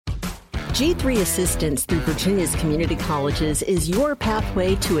G3 Assistance through Virginia's community colleges is your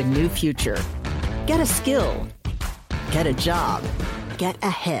pathway to a new future. Get a skill. Get a job. Get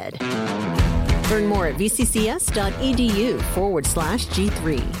ahead. Learn more at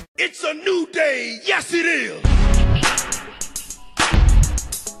vccs.edu/G3. It's a new day. Yes, it is.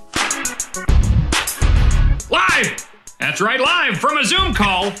 Live! That's right, live from a Zoom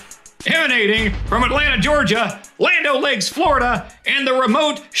call, emanating from Atlanta, Georgia, Lando Lakes, Florida, and the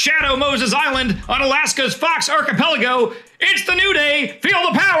remote Shadow Moses Island on Alaska's Fox Archipelago. It's the new day.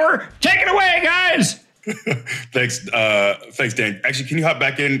 Feel the power. Take it away, guys. Thanks, Dan. Actually, can you hop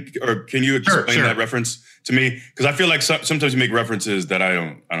back in, or can you explain that reference to me? Because I feel like sometimes you make references that I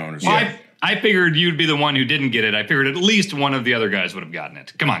don't understand. Well, I figured you'd be the one who didn't get it. I figured at least one of the other guys would have gotten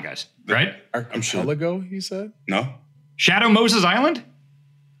it. Come on, guys. Right? I'm sure. Archipelago, you said? No. Shadow Moses Island?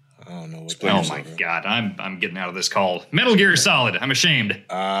 I don't know. Oh my God, I'm getting out of this call. Metal Gear Solid. I'm ashamed.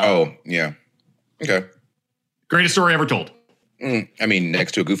 Yeah. Okay. Greatest story ever told. I mean,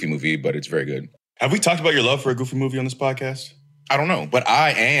 next to a Goofy movie, but it's very good. Have we talked about your love for a Goofy movie on this podcast? I don't know, but I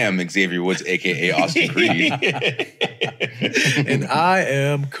am Xavier Woods, a.k.a. Austin Creed. And I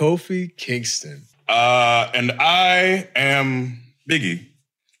am Kofi Kingston. And I am Biggie,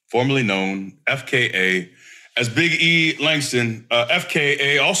 formerly known, FKA, as Big E Langston,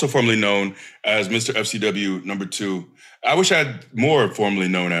 FKA, also formerly known as Mr. FCW #2. I wish I had more formerly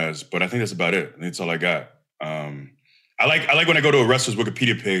known as, but I think that's about it. I think that's all I got. I like when I go to a wrestler's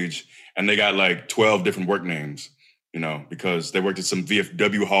Wikipedia page and they got like 12 different work names, you know, because they worked at some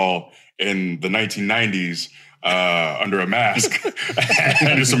VFW hall in the 1990s under a mask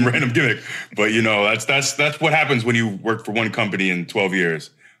under some random gimmick. But you know, that's what happens when you work for one company in 12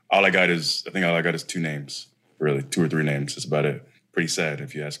 years. I think all I got is 2 names, really, 2 or 3 names. That's about it. Pretty sad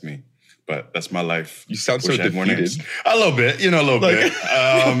if you ask me. But that's my life. You sound so Wish I had defeated. more names. A little bit. We already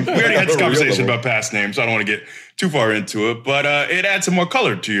had this conversation about past names, so I don't want to get too far into it. But it adds some more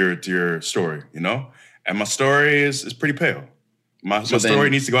color to your story, you know? And my story is pretty pale. My story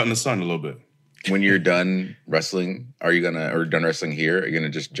needs to go out in the sun a little bit. When you're done wrestling, done wrestling here, are you going to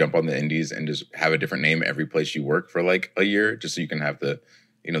just jump on the indies and just have a different name every place you work for like a year, just so you can have the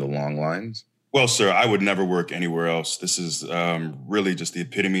long lines? Well, sir, I would never work anywhere else. This is really just the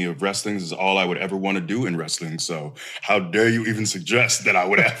epitome of wrestling. This is all I would ever want to do in wrestling. So how dare you even suggest that I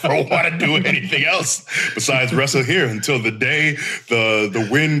would ever want to do anything else besides wrestle here until the day the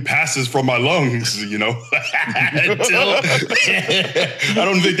wind passes from my lungs, you know? Until I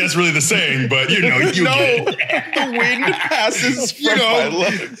don't think that's really the saying, but you know, the wind passes from my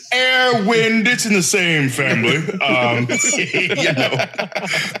lungs. Air, wind, it's in the same family. You know,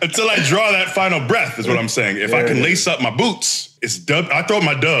 until I draw that final breath is what I'm saying. If I can lace up my boots, I throw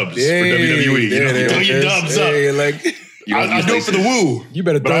my dubs for WWE. You throw your dubs up. I do it for the woo. You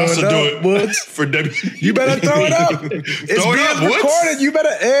better throw it up, Woods. For WWE. You better throw it up. It's being recorded. You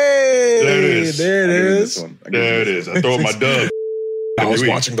better. Hey, there it is. There it is. There it is. I throw up my dubs. I was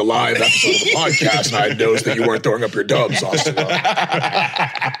watching the live episode of the podcast and I noticed that you weren't throwing up your dubs, Austin. You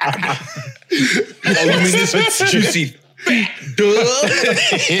mean this juicy fat dub?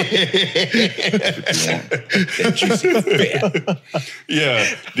 Juicy fat.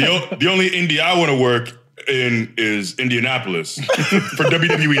 Yeah. The only indie I want to work in is Indianapolis for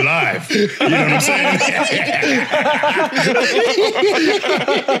WWE Live. You know what I'm saying?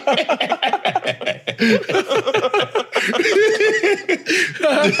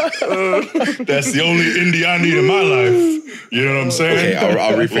 That's the only indie I need in my life. You know what I'm saying? Okay,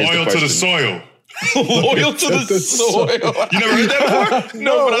 I'll rephrase Loyal the to the question. soil. Loyal to the soil. You never heard that before?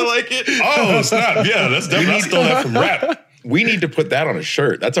 No, but I like it. Oh, snap. Yeah, that's definitely, I stole that from rap. We need to put that on a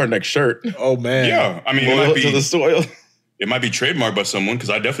shirt. That's our next shirt. Oh, man. Yeah, I mean, Loyal to the soil. It might be trademarked by someone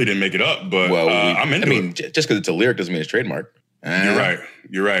because I definitely didn't make it up, but I'm into it. Just because it's a lyric doesn't mean it's trademarked.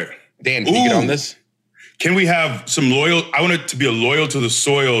 You're right. Dan, can you get on this? Can we have some loyal? I want it to be a loyal to the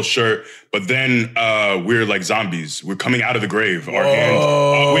soil shirt, but then we're like zombies. We're coming out of the grave. Our hands.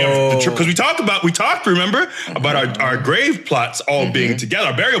 We have because we talked. Remember about our grave plots all being together,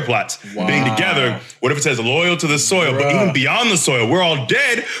 our burial plots being together. What if it says loyal to the soil, but even beyond the soil, we're all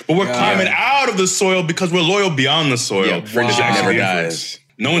dead, but we're climbing out of the soil because we're loyal beyond the soil. Yeah, friendship never dies.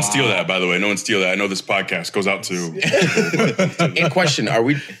 No one steal that, by the way. No one steal that. I know this podcast goes out to. In question, are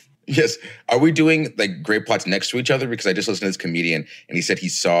we doing like grave plots next to each other? Because I just listened to this comedian and he said he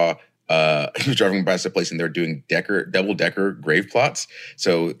saw he was driving past a place and they're doing double-decker grave plots.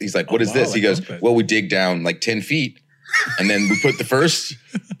 So he's like, what is this? He goes, well, we dig down like 10 feet and then we put the first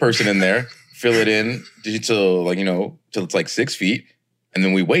person in there, fill it in till it's like 6 feet, and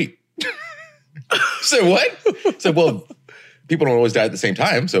then we wait. So what? So, well, people don't always die at the same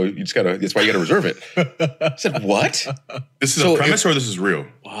time, so that's why you gotta reserve it. I said, what? This is a premise or this is real?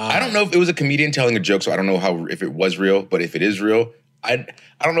 Wow. I don't know if it was a comedian telling a joke, so I don't know if it was real, but if it is real, I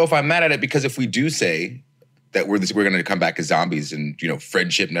don't know if I'm mad at it, because if we do say that we're going to come back as zombies and,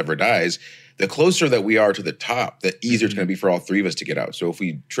 friendship never dies, the closer that we are to the top, the easier it's going to be for all three of us to get out. So if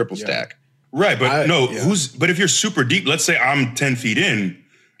we triple stack. Right, but but if you're super deep, let's say I'm 10 feet in,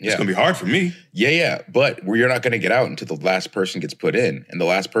 it's going to be hard for me. Yeah, but you're not going to get out until the last person gets put in, and the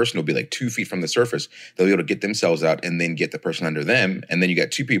last person will be like 2 feet from the surface. They'll be able to get themselves out and then get the person under them, and then you got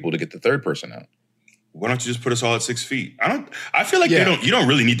 2 people to get the third person out. Why don't you just put us all at 6 feet? I feel like you don't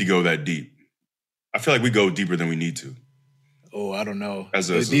really need to go that deep. I feel like we go deeper than we need to. Oh, I don't know.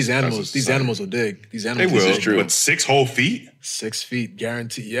 These animals will dig. These animals they will. This is true. But 6 whole feet? 6 feet,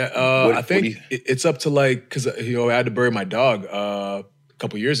 guaranteed. Yeah. I think it's up to because I had to bury my dog a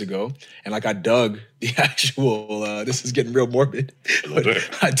couple years ago, and I dug the actual. This is getting real morbid.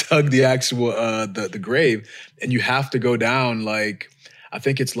 I dug the actual the grave, and you have to go down I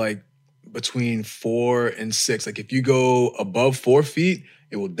think it's between 4 and 6. If you go above 4 feet,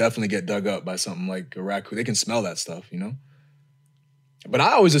 it will definitely get dug up by something like a raccoon. They can smell that stuff, But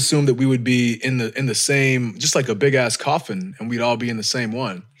I always assumed that we would be in the same, just like a big ass coffin, and we'd all be in the same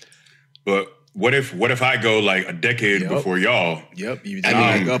one. But what if I go a decade before y'all? Yep, you dig it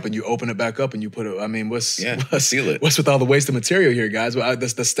back up and you open it back up and you put it. I mean, what's seal it? What's with all the wasted material here, guys? Well,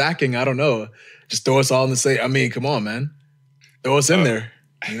 the stacking, I don't know. Just throw us all in the same. I mean, come on, man, throw us in there.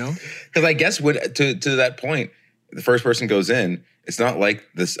 Because I guess to that point, the first person goes in. It's not like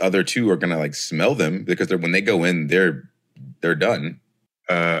this other two are gonna smell them, because when they go in, they're done.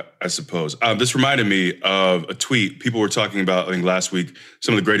 I suppose. This reminded me of a tweet. People were talking about, I think last week,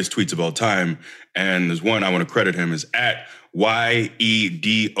 some of the greatest tweets of all time. And there's one I want to credit him is at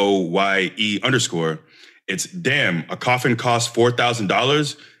YEDOYE_. It's, damn, a coffin costs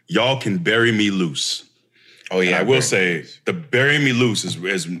 $4,000. Y'all can bury me loose. Oh, yeah. And I will say the bury me loose is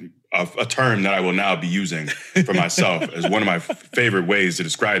a term that I will now be using for myself as one of my favorite ways to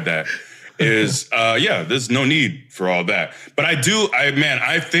describe that. Is there's no need for all that. But I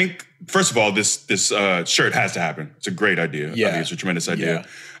think, first of all, this shirt has to happen. It's a great idea. Yeah. I think it's a tremendous idea.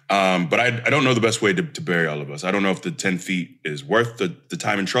 Yeah. But I don't know the best way to bury all of us. I don't know if the 10 feet is worth the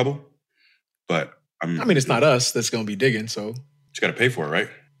time and trouble. But it's not us that's going to be digging, so. You got to pay for it, right?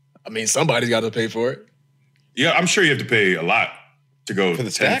 I mean, somebody's got to pay for it. Yeah, I'm sure you have to pay a lot to go for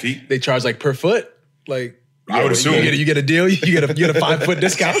the 10 stack? feet. They charge per foot? I would assume. You get a deal? You get a 5 foot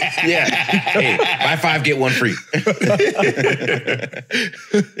discount? Yeah. Hey, buy 5, get 1 free.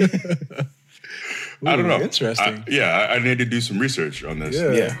 I don't know. Interesting. I need to do some research on this.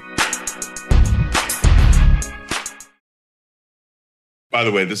 Yeah. By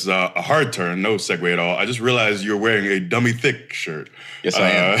the way, this is a hard turn, no segue at all. I just realized you're wearing a dummy thick shirt. Yes, I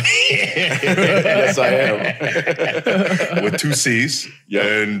am. Yes, I am. With 2 C's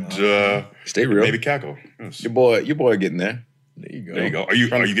and stay real. Maybe cackle. Yes. Your boy getting there. There you go. There you go. Are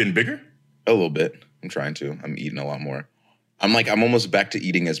you getting bigger? A little bit. I'm trying to. I'm eating a lot more. I'm almost back to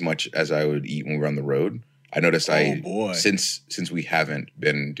eating as much as I would eat when we were on the road. I noticed since we haven't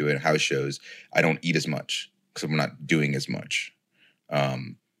been doing house shows, I don't eat as much because I'm not doing as much.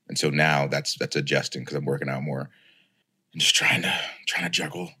 And so now that's adjusting because I'm working out more. I'm just trying to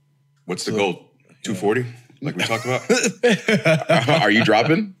juggle. What's the goal? 240, like we talked about? Are you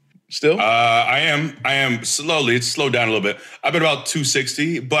dropping still? I am slowly. It's slowed down a little bit. I've been about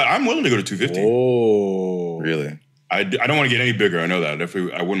 260, but I'm willing to go to 250. Oh, really? I don't want to get any bigger. I know that.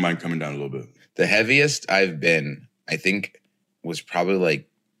 Definitely, I wouldn't mind coming down a little bit. The heaviest I've been, I think, was probably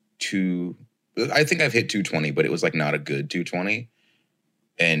I think I've hit 220, but it was not a good 220.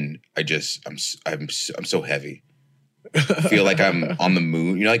 And I'm so heavy. I feel like I'm on the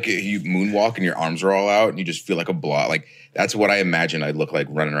moon. You moonwalk and your arms are all out and you just feel like a blob. That's what I imagine I'd look like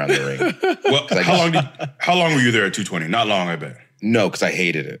running around the ring. Well, how long were you there at 220? Not long, I bet. No, because I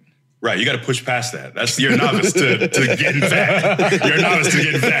hated it. Right, you got to push past that. You're a novice to getting fat. You're a novice to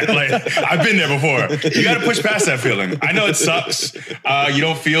getting fat. I've been there before. You got to push past that feeling. I know it sucks. You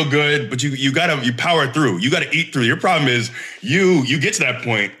don't feel good, but you power through. You got to eat through. Your problem is you get to that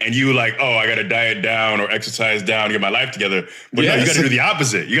point and I got to diet down or exercise down to get my life together. But no, you got to do the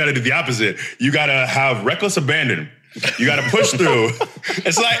opposite. You got to have reckless abandon. You got to push through.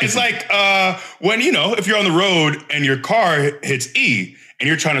 It's like when if you're on the road and your car hits E. And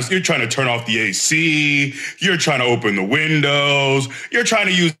you're trying to turn off the AC, you're trying to open the windows, you're trying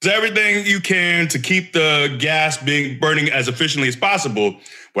to use everything you can to keep the gas burning as efficiently as possible.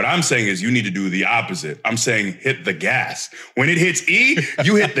 What I'm saying is you need to do the opposite. I'm saying hit the gas. When it hits E,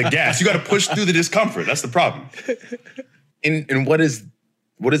 you hit the gas. You got to push through the discomfort. That's the problem. And what is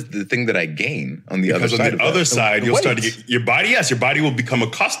the thing that I gain on the other side? On the other side, you'll start to get your body will become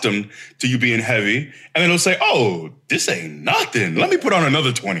accustomed to you being heavy, and then it'll say, "Oh, this ain't nothing. Let me put on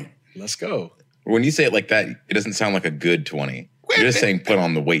another 20." Let's go. When you say it like that, it doesn't sound like a good 20. You're just saying put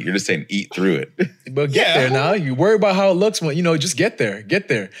on the weight. You're just saying eat through it. But get there now. You worry about how it looks when, just get there. Get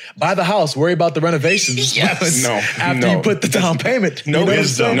there. Buy the house. Worry about the renovations. Yes. After you put the down payment. No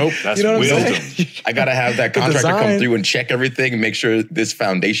wisdom. Nope. That's wisdom. I got to have that contractor come through and check everything and make sure this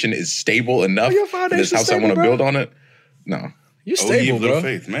foundation is stable enough for this house I want to build on it. No. You're stable, bro.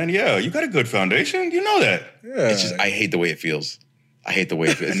 Faith, man. Yeah, you got a good foundation. You know that. Yeah. It's just, I hate the way it feels.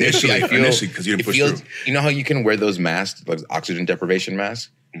 Initially, because you didn't push through. You know how you can wear those masks, like oxygen deprivation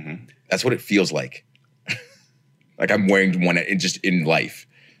masks? Mm-hmm. That's what it feels like. Like I'm wearing one in life.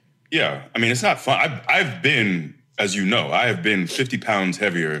 Yeah, I mean, it's not fun. I've been, as you know, I have been 50 pounds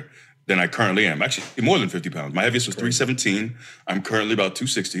heavier than I currently am. Actually, more than 50 pounds. My heaviest was 317. I'm currently about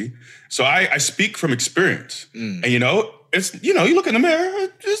 260. So I speak from experience. And it's you look in the mirror,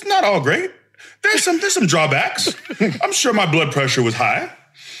 it's not all great. There's some drawbacks. I'm sure my blood pressure was high.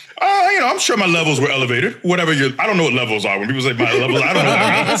 I'm sure my levels were elevated. Whatever I don't know what levels are. When people say my levels, I don't know what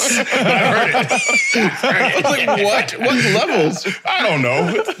that means. But I heard it. Like what? What levels? I don't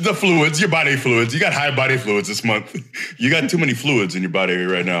know. The fluids, your body fluids. You got high body fluids this month. You got too many fluids in your body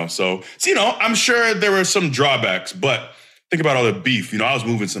right now. So I'm sure there were some drawbacks, but think about all the beef. I was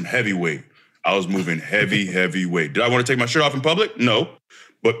moving some heavy weight. I was moving heavy weight. Did I want to take my shirt off in public? No.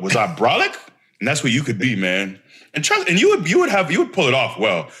 But was I brolic? And that's what you could be, man. And trust, and you would pull it off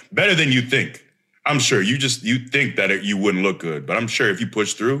well, better than you think. I'm sure you think that you wouldn't look good, but I'm sure if you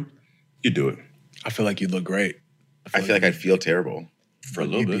push through, you do it. I feel like you'd look great. I feel like I'd feel terrible for a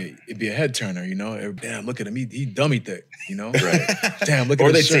little bit. It'd be a head turner, Damn, look at him. He dummy thick, Right. Damn, look at him.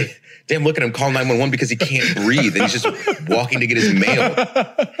 Or they'd say, damn, look at him, call 911 because he can't breathe and he's just walking to get his mail.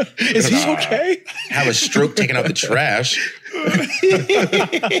 Is he okay? Have a stroke taking out the trash.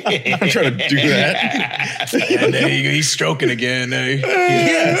 I'm trying to do that. And then he's stroking again.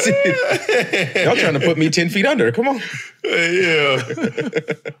 Yes. Y'all trying to put me 10 feet under. Come on. Yeah.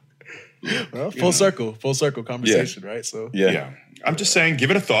 Well, full circle conversation, right? So yeah. I'm just saying,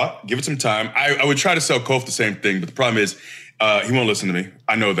 give it a thought, give it some time. I would try to sell Kof the same thing, but the problem is he won't listen to me.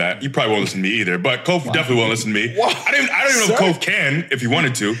 I know that. You probably won't listen to me either, but Kof definitely won't listen to me. Wow. I don't even know if Kof can if he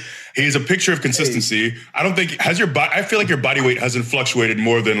wanted to. He's a picture of consistency. I don't think I feel like your body weight hasn't fluctuated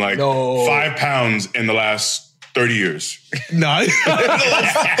more than 5 pounds in the last 30 years. No. You've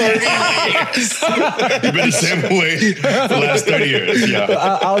been the same way for the last 30 years. Yeah.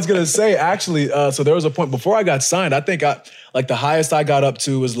 I was gonna say, actually, so there was a point before I got signed, I think the highest I got up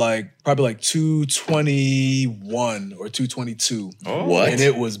to was probably 221 or 222. Oh, what? And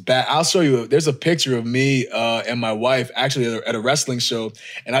it was bad. I'll show you. There's a picture of me and my wife actually at a wrestling show,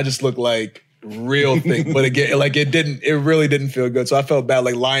 and I just looked like real thick. But again, it really didn't feel good. So I felt bad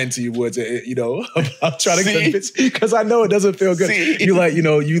lying to you, Woods, I'm trying to convince, because I know it doesn't feel good. You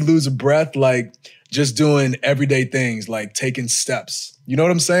lose a breath just doing everyday things, taking steps. You know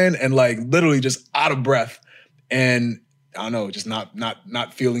what I'm saying? And literally just out of breath. And I don't know, just not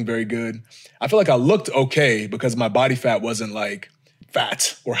feeling very good. I feel like I looked okay because my body fat wasn't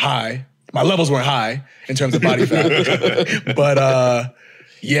fat or high. My levels weren't high in terms of body fat. But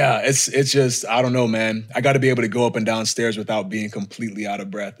yeah, it's just, I don't know, man. I got to be able to go up and down stairs without being completely out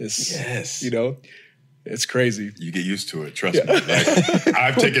of breath. It's crazy. You get used to it, trust me.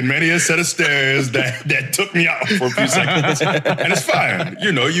 I've taken many a set of stairs that took me out for a few seconds. And it's fine.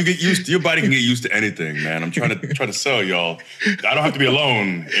 You get used to, your body can get used to anything, man. I'm trying to sell y'all. I don't have to be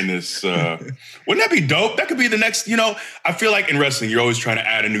alone in this. Wouldn't that be dope? That could be the next, I feel like in wrestling, you're always trying to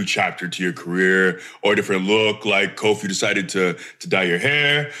add a new chapter to your career or a different look. Like Kofi decided to dye your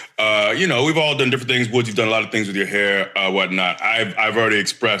hair. We've all done different things. Woods, you've done a lot of things with your hair, whatnot. I've already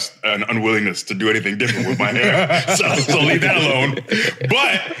expressed an unwillingness to do anything different with my hair. So leave that alone.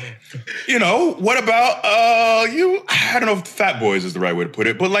 But, what about you? I don't know if Fat Boys is the right way to put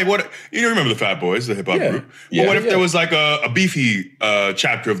it, but what, you remember the Fat Boys, the hip hop group. But what if there was a beefy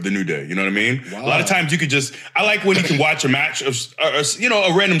chapter of the New Day? You know what I mean? Wow. A lot of times you could I like when you can watch a match of, a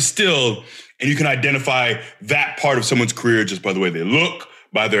random still, and you can identify that part of someone's career just by the way they look,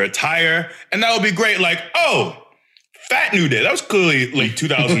 by their attire. And that would be great. Fat New Day. That was clearly late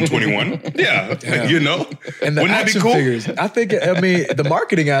 2021. Yeah. And the action figures. I think, the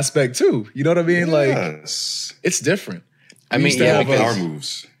marketing aspect too. You know what I mean? Yes. It's different. Power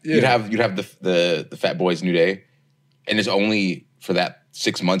moves. Yeah. You'd have the Fat Boys New Day, and it's only for that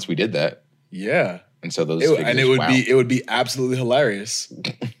 6 months we did that. Yeah. And so it would be absolutely hilarious.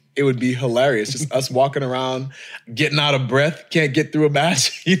 It would be hilarious. Just us walking around, getting out of breath, can't get through a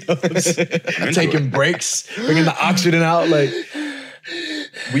match, taking breaks, bringing the oxygen out. Like,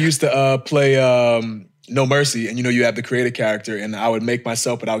 we used to play No Mercy, and you have the creative character, and I would make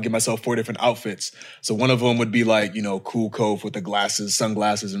myself, but I would give myself 4 different outfits. So one of them would be like, cool Kof with the glasses,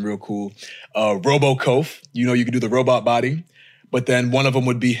 sunglasses, and real cool. Robo Kof, you could do the robot body. But then one of them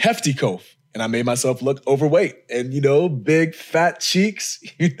would be Hefty Kof. And I made myself look overweight and, big fat cheeks,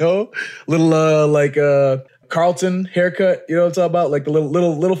 little like Carlton haircut, you know what I'm talking about? Like the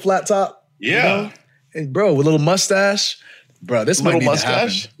little flat top. Yeah. And bro, with a little mustache. Bro, this might need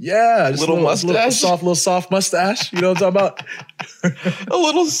mustache? to happen. Yeah. Just Little mustache? Little soft mustache. You know what I'm talking about? A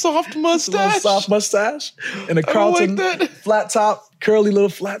little soft mustache. A little soft mustache. And a Carlton flat top, curly little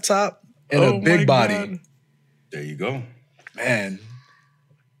flat top, and a big body. God. There you go. Man.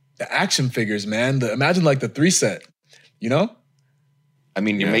 The action figures, man. Imagine like the 3-set, I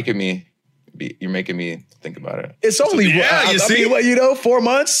mean, you're making me think about it. It's only, you see? 4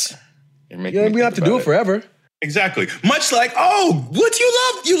 months. You're making me we don't have to do it forever. Exactly. Much like, what do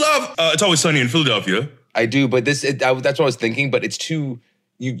you love? You love It's Always Sunny in Philadelphia. I do, but that's what I was thinking, but it's too,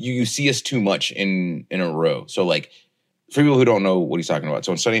 you see us too much in a row. So like, for people who don't know what he's talking about,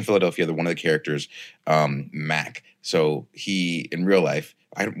 so in Sunny in Philadelphia, one of the characters, Mac, so he, in real life,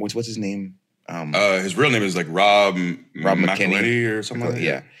 what's his name? His real name is like Rob McElhenney or something like that.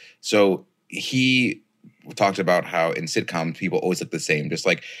 Yeah. So he talked about how in sitcoms, people always look the same, just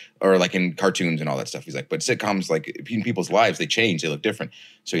like, or like in cartoons and all that stuff. He's like, but sitcoms, like in people's lives, they change, they look different.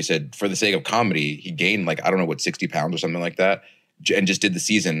 So he said, for the sake of comedy, he gained 60 pounds or something like that, and just did the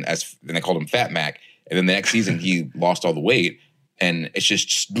season and they called him Fat Mac. And then the next season, he lost all the weight. And it's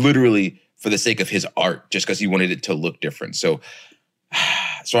just literally for the sake of his art, just because he wanted it to look different. So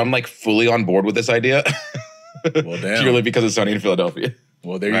I'm like fully on board with this idea. Well, damn. Purely because it's Sunny in Philadelphia.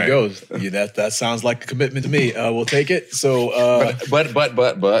 Well, there you go. Yeah, that sounds like a commitment to me. We'll take it. So, but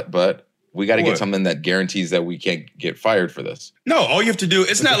we got to get something that guarantees that we can't get fired for this. No, all you have to do,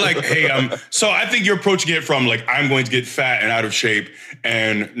 it's not like, hey, so I think you're approaching it from like, I'm going to get fat and out of shape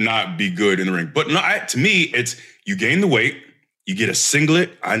and not be good in the ring. But no, to me, it's you gain the weight. You get a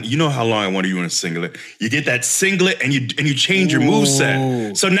singlet. You know how long I wanted you in a singlet. You get that singlet and you change your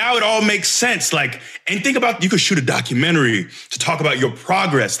moveset. So now it all makes sense. Like, and think about, you could shoot a documentary to talk about your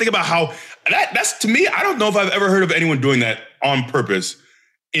progress. Think about how, that's to me, I don't know if I've ever heard of anyone doing that on purpose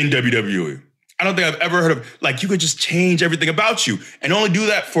in WWE. I don't think I've ever heard of, like, you could just change everything about you and only do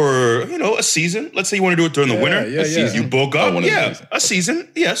that for, a season. Let's say you want to do it during the winter. Yeah. You bulk up. A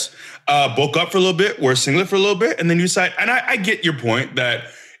season, yes. Bulk up for a little bit, wear a singlet for a little bit, and then you decide, and I get your point that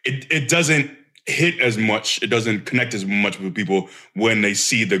it doesn't hit as much, it doesn't connect as much with people when they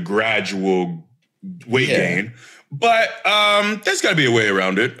see the gradual weight gain. But there's got to be a way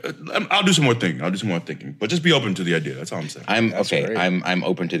around it. I'll do some more thinking. But just be open to the idea. That's all I'm saying. I'm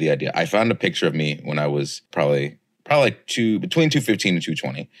open to the idea. I found a picture of me when I was probably like between 215 and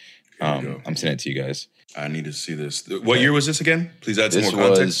 220. I'm sending it to you guys. I need to see this. What year was this again? Please add some more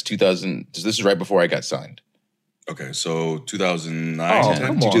context. This was 2000. This is right before I got signed. Okay, so 2009. Oh,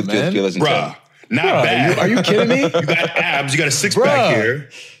 come on, man. Bruh, not bad. Are you kidding me? You got abs. You got a six-pack here.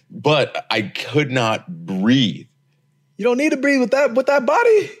 But I could not breathe. You don't need to breathe with that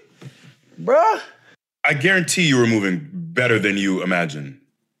body, bruh. I guarantee you were moving better than you imagine.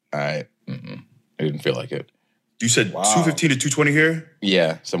 I didn't feel like it. You said 215 to 220 here?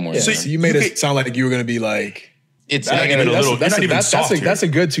 Yeah, somewhere. Yeah, so you made it sound like you were going to be like... It's that's a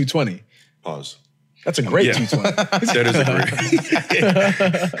good 220. Pause. That's a great 220.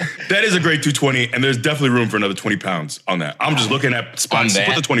 That is a great 220, and there's definitely room for another 20 pounds on that. I'm just looking at spots to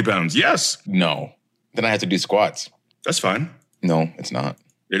put the 20 pounds. Yes. No. Then I have to do squats. That's fine. No, it's not.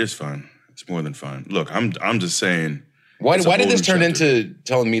 It is fine. It's more than fine. Look, I'm just saying. Why did this turn into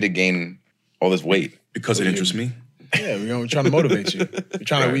telling me to gain all this weight? Because it interests me. Yeah, we're trying to motivate you.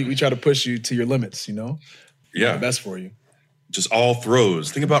 We try to push you to your limits, Yeah. The best for you. Just all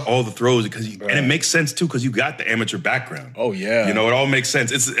throws. Think about all the throws and it makes sense too because you got the amateur background. Oh yeah. It all makes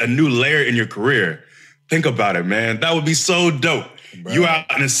sense. It's a new layer in your career. Think about it, man. That would be so dope. Bro. You out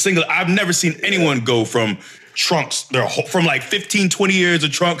in a single. I've never seen anyone go from trunks. They're from like 15, 20 years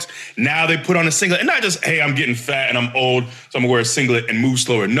of trunks. Now they put on a singlet. And not just, hey, I'm getting fat and I'm old, so I'm gonna wear a singlet and move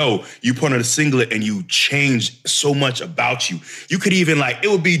slower. No, you put on a singlet and you change so much about you. You could even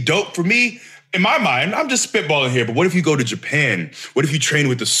it would be dope for me. in my mind, I'm just spitballing here, but what if you go to Japan? What if you train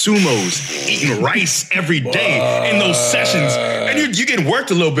with the sumos, eating rice every day in those sessions? And you get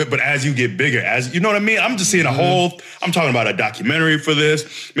worked a little bit, but as you get bigger, as you know what I mean? I'm just seeing a whole, I'm talking about a documentary for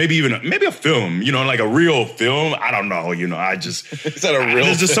this, maybe a film, like a real film. I don't know, I just... Is that a real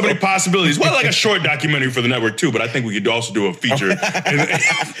There's just so many possibilities. Well, like a short documentary for the network too, but I think we could also do a feature.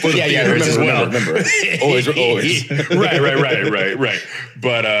 For the theaters as well. Remember. Always. Right.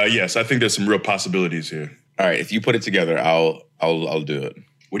 But yes, I think there's some real possibilities here. All right, if you put it together, I'll do it.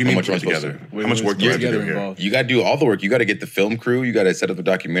 What do you mean put it together? How much work do you have to do here? You got to do all the work. You got to get the film crew. You got to set up the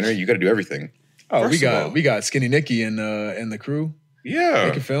documentary. You got to do everything. Oh, we got Skinny Nicky and the crew. Yeah,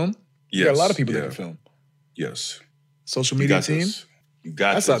 they can film. Yes, we got a lot of people that can film. Yes, social media team. You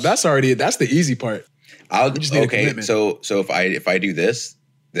got this. That's the easy part. We just need a commitment. So if I do this,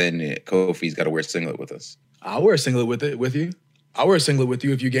 then Kofi's got to wear a singlet with us. I'll wear a singlet with you. I'll wear a singlet with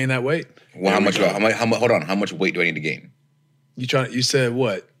you if you gain that weight. Well, how much weight do I need to gain? You said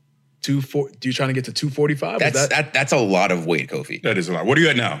what? 240? Do you trying to get to 245? That's a lot of weight, Kofi. That is a lot. What are you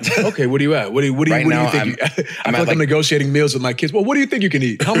at now? Okay, what are you at? What do you think? I feel like I'm negotiating meals with my kids. Well, what do you think you can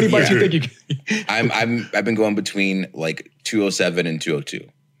eat? How many bites do you think you can eat? I've been going between like 207 and 202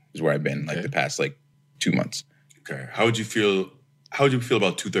 is where I've been the past 2 months. Okay. How would you feel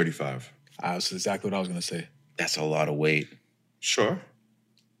about 235? That's exactly what I was gonna say. That's a lot of weight. Sure.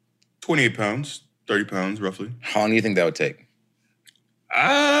 28 pounds, 30 pounds roughly. How long do you think that would take?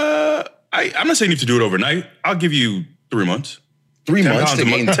 I'm not saying you have to do it overnight. I'll give you 3 months. 3 months to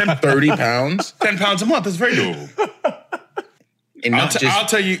gain 30 pounds? 10 pounds a month. That's very doable. And I'll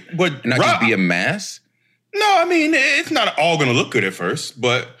tell you what. Not just be a mass? No, I mean, it's not all going to look good at first,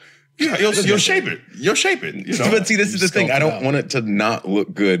 but you'll shape it. You'll shape it. But see, this is the thing. I don't want it to not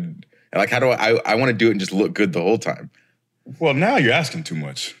look good. How do I want to do it and just look good the whole time? Well, now you're asking too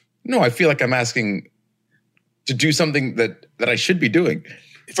much. No, I feel like I'm asking to do something that I should be doing.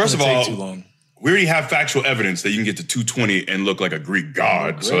 First of all, we already have factual evidence that you can get to 220 and look like a Greek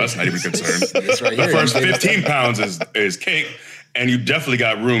god, so that's not even a concern. The first 15 pounds is cake, and you definitely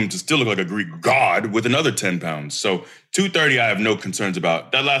got room to still look like a Greek god with another 10 pounds. So 230, I have no concerns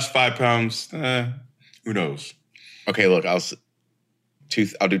about. That last 5 pounds, who knows? Okay, look, I'll do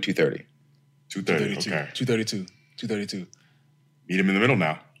 230. 230, okay. 232. Meet him in the middle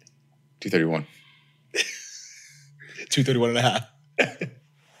now. 231. 231 and a half.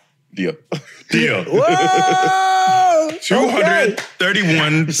 Deal. Whoa!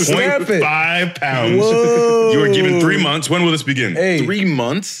 231.5 pounds. Whoa. You were given 3 months. When will this begin? 3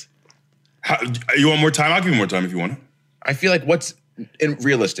 months? You want more time? I'll give you more time if you want. I feel like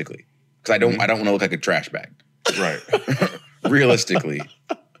realistically, because I don't want to look like a trash bag. Right. Realistically,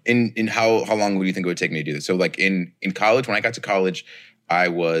 in how long would you think it would take me to do this? So in college, when I got to college, I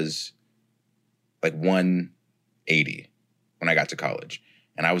was 180 when I got to college.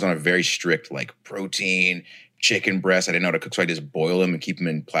 And I was on a very strict protein, chicken breast. I didn't know how to cook, so I just boil them and keep them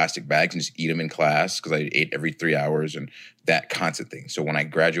in plastic bags and just eat them in class because I ate every 3 hours and that constant thing. So when I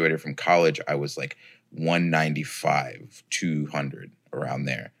graduated from college, I was 195, 200, around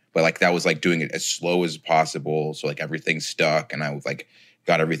there. But that was doing it as slow as possible. So everything stuck and I was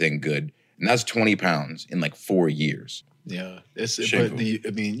got everything good. And that's 20 pounds in 4 years. Yeah. It's You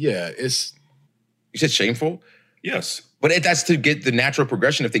said shameful? Yes. But that's to get the natural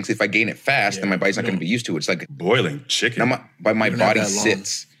progression of things. If I gain it fast, then my body's not going to be used to it. It's boiling chicken. Now my body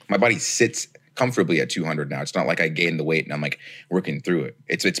sits comfortably at 200 now. It's not like I gained the weight and I'm working through it.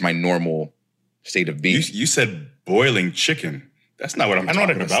 It's my normal state of being. You said boiling chicken. That's not what I'm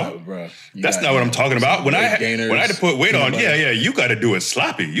talking about. That's not what I'm talking about. When I had to put weight on, you got to do it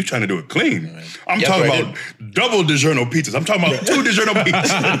sloppy. You trying to do it clean. Right. I'm talking about double DiGiorno pizzas. I'm talking about 2 DiGiorno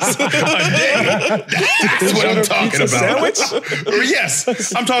pizzas a day. That's what I'm talking about. Yes,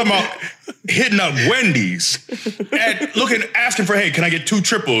 I'm talking about hitting up Wendy's and asking for, hey, can I get 2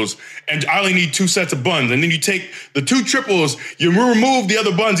 triples? And I only need 2 sets of buns. And then you take the 2 triples, you remove the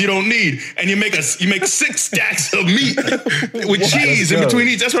other buns you don't need, and you make 6 stacks of meat with cheese in between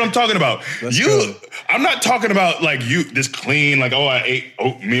each. That's what I'm talking about. I'm not talking about this clean, I ate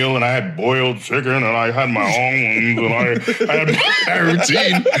oatmeal and I had boiled chicken and I had my own and I had my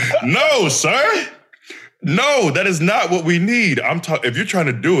routine. No, sir. No, that is not what we need. If you're trying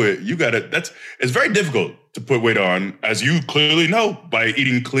to do it, you got to. It's very difficult to put weight on, as you clearly know, by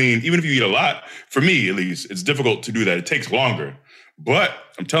eating clean. Even if you eat a lot, for me at least, it's difficult to do that. It takes longer. But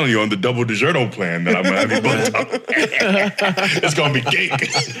I'm telling you, on the double DiGiorno plan that I'm going to have you bumped up, it's going to be cake. And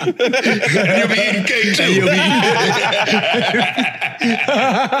you'll be eating cake too.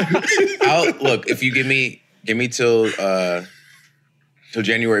 Look, if you give me till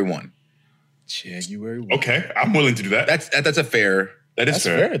January 1. January 1. Okay, I'm willing to do that. That's a fair. That's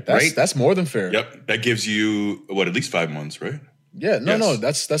fair. Right? That's more than fair. Yep, that gives you at least 5 months, right? Yeah, no,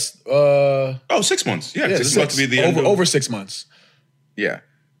 that's 6 months. Yeah, 6 months to be the end. Over 6 months. Yeah.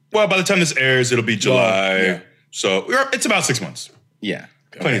 Well, by the time this airs, it'll be July. Yeah. So it's about 6 months. Yeah.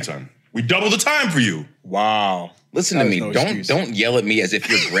 Plenty of time. We double the time for you. Wow. Listen to me. No Don't yell at me as if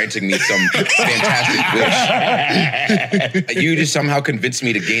you're granting me some fantastic wish. You just somehow convinced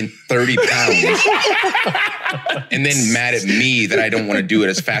me to gain 30 pounds and then mad at me that I don't want to do it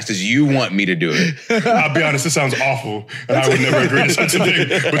as fast as you want me to do it. I'll be honest, this sounds awful, and I would never agree to such a thing,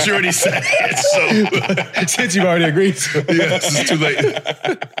 but you already said it, so. Since you've already agreed to it. Yes, it's too late.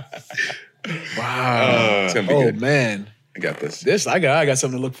 Wow. It's going to be good. Man. I got this. I got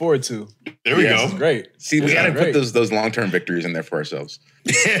something to look forward to. There we go. This is great. See, we got to Great. put those long-term victories in there for ourselves.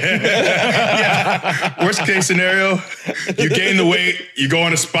 Yeah. Worst case scenario, you gain the weight, you go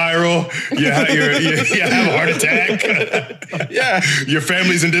on a spiral, you have a heart attack. Yeah. Your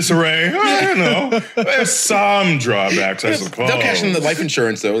family's in disarray. I don't know. There's some drawbacks, I suppose. They'll cash in the life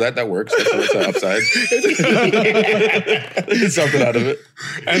insurance, though. That works. That's an upside. Get something out of it.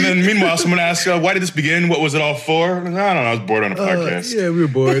 And then meanwhile, someone asks, why did this begin? What was it all for? I don't know. I was bored on a podcast. Yeah, we were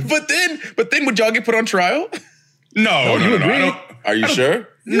bored. But then would y'all get put on trial? No. Are you sure?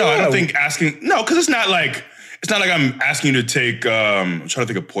 No, I don't think asking. No, because it's not like I'm asking you to take. I'm trying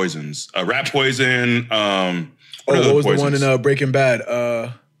to think of poisons. Rat poison. What was the one in Breaking Bad?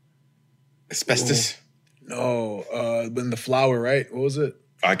 Asbestos. No, in the flower, right? What was it?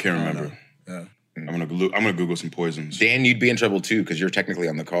 I can't remember. Yeah. I'm gonna Google some poisons. Dan, you'd be in trouble too because you're technically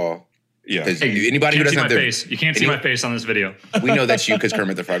on the call. Yeah. Hey, anybody who doesn't have their face. You can't see my face on this video. We know that's you because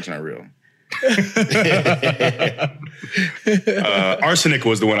Kermit the Frog's not real. Arsenic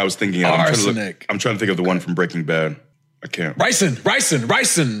was the one I was thinking of. Arsenic. I'm trying to think of the one from Breaking Bad. I can't. Ricin.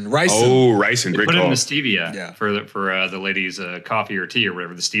 Oh, ricin. Great Put it call. in the stevia Yeah. for the ladies' coffee or tea or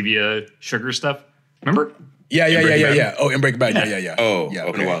whatever. The stevia sugar stuff. Remember? Yeah. Breaking Bad. Oh, in Breaking Bad. Yeah. Oh, yeah.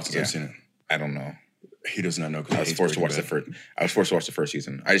 It's been a while since I've seen it. I don't know. He does not know I because was forced to watch the first. I was forced to watch the first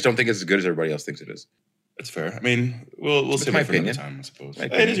season. I just don't think it's as good as everybody else thinks it is. That's fair. I mean, we'll save my it for another opinion. time, I suppose. My It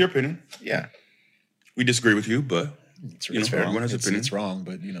opinion. is your opinion. Yeah. We disagree with you, but It's fair. Everyone has an opinion. It's wrong,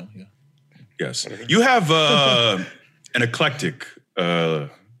 but yeah. yes, you have an eclectic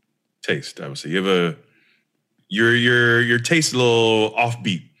taste. I would say you have your taste a little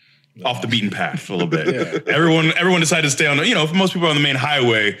offbeat. Off the beaten path a little bit. Yeah. Everyone decided to stay on the, for most people on the main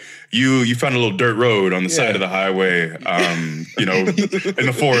highway, you found a little dirt road on the side of the highway, in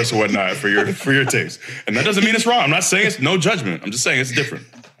the forest or whatnot for your taste. And that doesn't mean it's wrong. I'm not saying it's no judgment. I'm just saying it's different.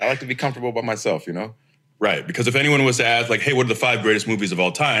 I like to be comfortable by myself, Right. Because if anyone was to ask, like, hey, what are the 5 greatest movies of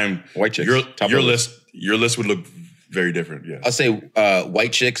all time? White Chicks. Your list would look very different. Yeah. I'll say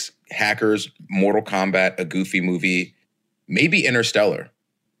White Chicks, Hackers, Mortal Kombat, a Goofy movie, maybe Interstellar.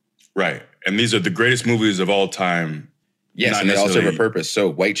 Right. And these are the greatest movies of all time. Yes, and they all serve a purpose. So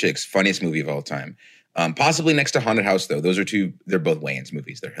White Chicks, funniest movie of all time. Possibly next to Haunted House, though. Those are they're both Wayans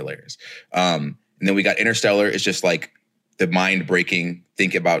movies. They're hilarious. And then we got Interstellar. It's just like the mind-breaking,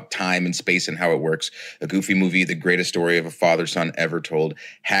 think about time and space and how it works. A Goofy movie, the greatest story of a father-son ever told.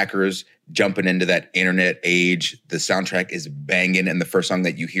 Hackers, jumping into that internet age. The soundtrack is banging, and the first song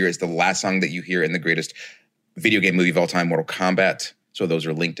that you hear is the last song that you hear in the greatest video game movie of all time, Mortal Kombat. So those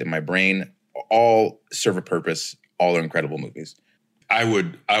are linked in my brain. All serve a purpose. All are incredible movies. I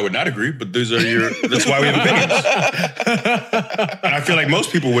would not agree, but that's why we have opinions. And I feel like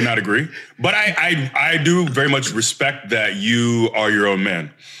most people would not agree. But I do very much respect that you are your own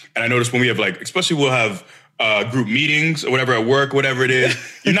man. And I notice when we have especially we'll have group meetings or whatever at work, whatever it is,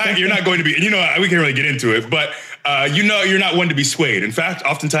 you're not going to be, we can't really get into it, but you're not one to be swayed. In fact,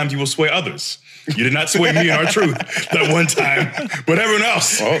 oftentimes you will sway others. You did not sway me in our truth that one time, but everyone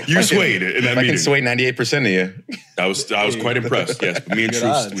else, you swayed in that meeting. I can sway 98% of you. I was quite impressed. Yes, but me and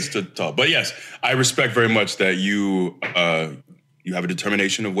Truth, we stood tall. But yes, I respect very much that you have a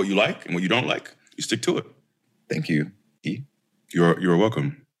determination of what you like and what you don't like. You stick to it. Thank you, E. You're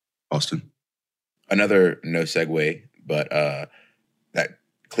welcome, Austin. Another no segue, but that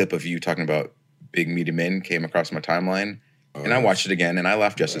clip of you talking about big meaty men came across my timeline. And I watched it again, and I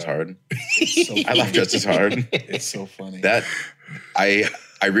laughed just as hard. I laughed just as hard. It's so funny. That I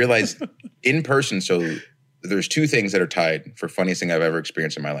realized in person. So there's 2 things that are tied for funniest thing I've ever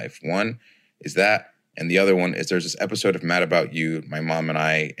experienced in my life. One is that, And the other one is there's this episode of Mad About You. My mom and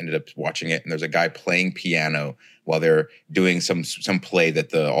I ended up watching it, and there's a guy playing piano while they're doing some play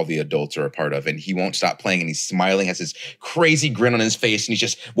that all the adults are a part of, and he won't stop playing, and he's smiling, has this crazy grin on his face, and he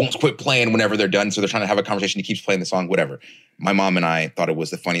just won't quit playing whenever they're done. So they're trying to have a conversation. He keeps playing the song, whatever. My mom and I thought it was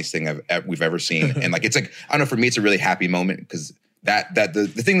the funniest thing we've ever seen, and like it's like I don't know. For me, it's a really happy moment because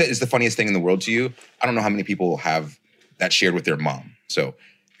the thing that is the funniest thing in the world to you, I don't know how many people have that shared with their mom. So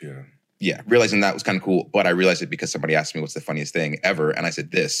yeah, realizing that was kind of cool. But I realized it because somebody asked me what's the funniest thing ever. And I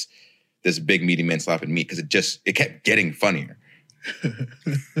said this big meaty man slapping meat because it kept getting funnier.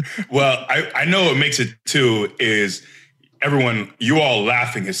 Well, I know what makes it too is you all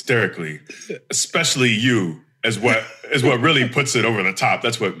laughing hysterically, especially you is what really puts it over the top.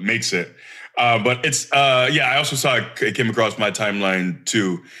 That's what makes it. But it's, I also saw it came across my timeline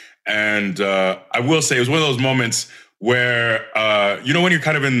too. And I will say it was one of those moments where, when you're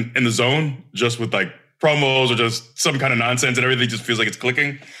kind of in the zone, just with like promos or just some kind of nonsense and everything just feels like it's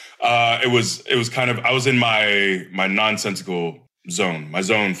clicking. It was kind of, I was in my nonsensical zone, my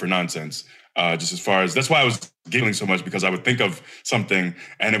zone for nonsense. Just as far as, that's why I was giggling so much, because I would think of something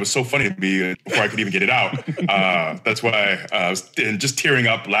and it was so funny to me before I could even get it out. That's why I was just tearing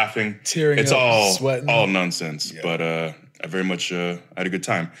up, laughing. It's all nonsense, yeah. But I very much had a good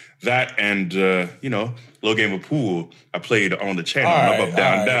time. That and, little game of pool I played on the channel, up,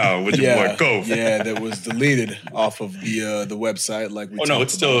 down, down, with your boy Cove. Yeah, that was deleted off of the website. Like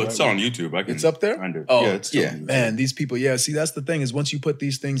it's still it's on YouTube. It's up there? It's still man, these people, see, that's the thing is once you put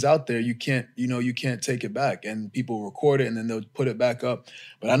these things out there, you can't take it back, and people record it and then they'll put it back up.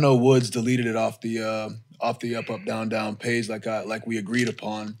 But I know Woods deleted it off the up, down, down page like we agreed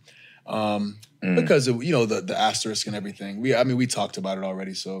upon. Because of, the asterisk and everything. We talked about it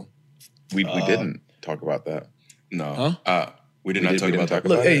already, so we didn't talk about that. No. We did not talk about that.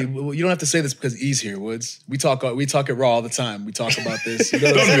 Look, hey, you don't have to say this because E's here, Woods. We talk it raw all the time. We talk about this. Don't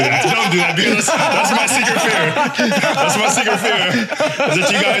do that, because that's my secret fear. That's my secret fear, is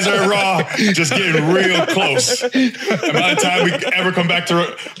that you guys are raw, just getting real close. And by the time we ever come back to,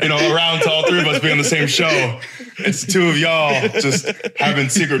 around to all three of us being on the same show, it's two of y'all just having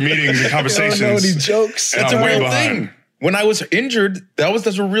secret meetings and conversations. You don't know any jokes. That's a real thing. When I was injured,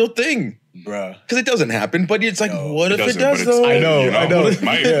 that's a real thing. Bruh. Because it doesn't happen, but it's like, what if it does though? I know. It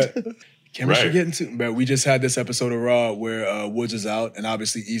might. Chemistry getting to, but we just had this episode of Raw where Woods is out and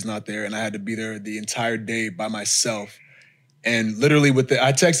obviously E's not there, and I had to be there the entire day by myself. And literally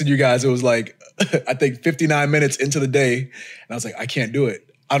I texted you guys, it was like, I think 59 minutes into the day, and I was like, I can't do it.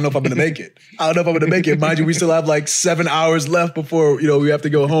 I don't know if I'm going to make it. Mind you, we still have like 7 hours left before, we have to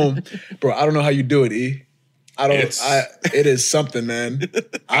go home. Bro, I don't know how you do it, E. It is something, man.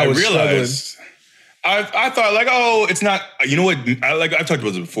 I realized. I thought like, it's not, you know what? I've talked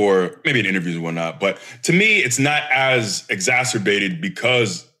about this before, maybe in interviews and whatnot, but to me, it's not as exacerbated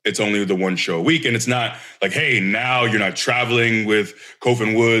because it's only the one show a week. And it's not like, hey, now you're not traveling with Kof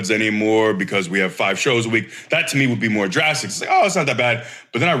and Woods anymore because we have 5 shows a week. That to me would be more drastic. It's like, it's not that bad.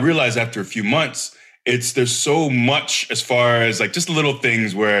 But then I realized after a few months, there's so much as far as like just little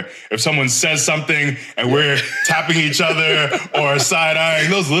things where if someone says something and we're tapping each other or side-eyeing,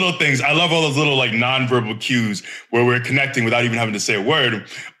 those little things. I love all those little like nonverbal cues where we're connecting without even having to say a word,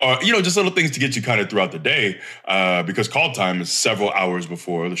 or, just little things to get you kind of throughout the day, because call time is several hours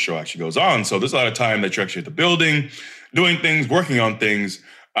before the show actually goes on. So there's a lot of time that you're actually at the building, doing things, working on things.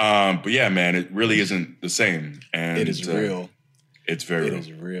 But yeah, man, it really isn't the same. And it is real. It's very real. It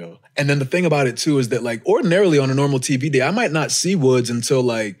is real. And then the thing about it too is that like ordinarily on a normal TV day, I might not see Woods until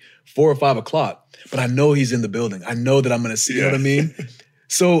like 4 or 5 o'clock, but I know he's in the building. I know that I'm going to see, you know what I mean?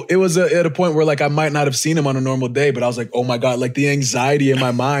 So it was at a point where like I might not have seen him on a normal day, but I was like, oh my God, like the anxiety in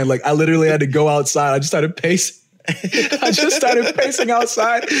my mind, like I literally had to go outside. I just started pacing.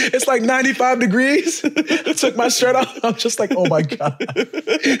 outside. It's like 95 degrees. I took my shirt off. I'm just like, oh my God.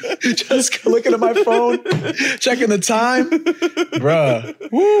 Just looking at my phone, checking the time.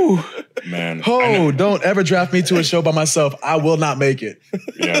 Bruh. Woo. Man. Oh, don't ever draft me to a show by myself. I will not make it.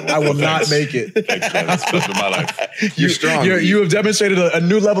 Yeah, I will not make it. Thanks, man. That's been my life. You're strong. You have demonstrated a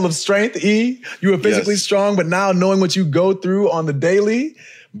new level of strength, E. You are physically strong, but now knowing what you go through on the daily,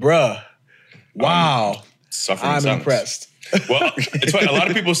 bruh. Wow. I'm impressed. Well, it's funny. A lot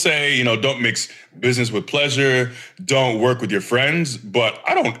of people say, don't mix business with pleasure. Don't work with your friends. But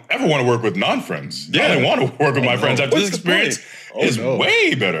I don't ever want to work with non-friends. Yeah. I don't want to work with my friends. After this experience is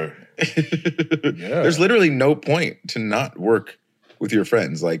way better. There's literally no point to not work with your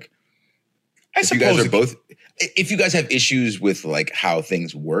friends. Like, if you guys have issues with like how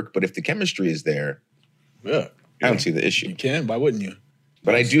things work, but if the chemistry is there, I don't see the issue. You can. Why wouldn't you?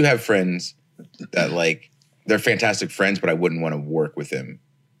 But I do have friends that like they're fantastic friends, but I wouldn't want to work with them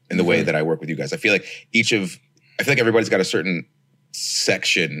in the way that I work with you guys. I feel like everybody's got a certain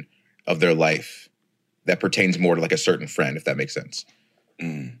section of their life that pertains more to like a certain friend, if that makes sense.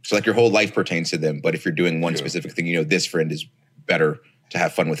 So like your whole life pertains to them, but if you're doing one specific thing, you know, this friend is better to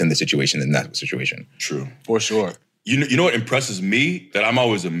have fun within the situation than that situation. True. For sure. You know what impresses me that I'm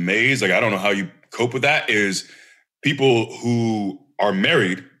always amazed, like I don't know how you cope with that, is people who are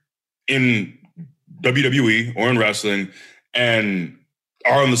married in WWE or in wrestling and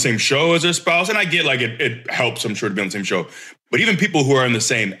are on the same show as their spouse. And I get like it helps, I'm sure, to be on the same show. But even people who are in the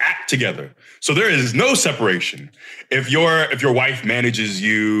same act together. So there is no separation. If your wife manages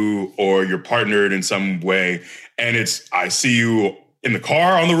you or you're partnered in some way, and I see you in the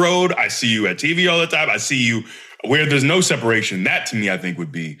car on the road, I see you at TV all the time, I see you where there's no separation, that to me I think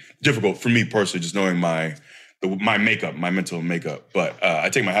would be difficult for me personally, just knowing my makeup, my mental makeup. But I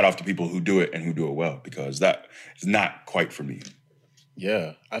take my hat off to people who do it and who do it well, because that is not quite for me.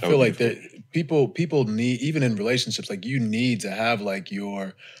 Yeah, I feel like that people need, even in relationships, like you need to have like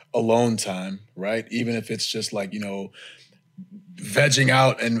your alone time, right? Even if it's just like, you know, vegging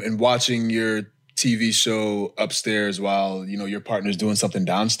out and watching your TV show upstairs while, you know, your partner's doing something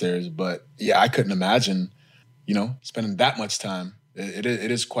downstairs. But yeah, I couldn't imagine, you know, spending that much time. It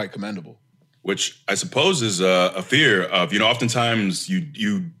is quite commendable. Which I suppose is a fear of, you know, oftentimes if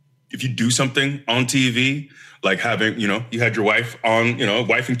you do something on TV, like having, you know, you had your wife on, you know,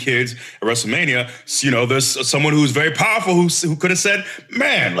 wife and kids at WrestleMania, so, you know, there's someone who's very powerful who could have said,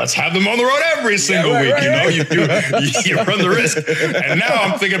 man, let's have them on the road every single week, you know, you run the risk. And now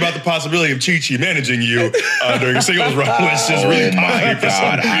I'm thinking about the possibility of Chi-Chi managing you during a singles run, which is really tiring for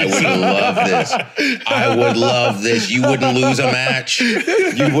some reason. I would love this. I would love this. You wouldn't lose a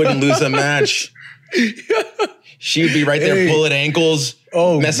match. She'd be right there pulling ankles,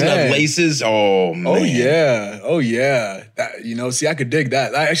 messing up laces. Oh, man. Oh, yeah. That, you know, see, I could dig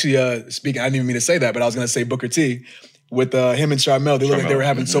that. I actually, speaking, I didn't even mean to say that, but I was going to say Booker T with him and Sharmell. They looked like they were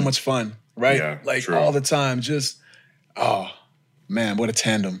having so much fun, right? Yeah, like true. all the time. Just, oh, man, what a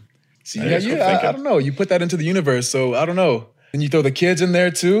tandem. See, I don't know. You put that into the universe, so I don't know. And you throw the kids in there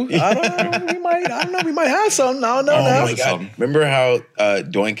too. I don't know. We might have some. No. My God. Remember how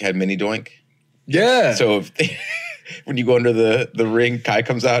Doink had Mini Doink? Yeah. So when you go under the ring, Kai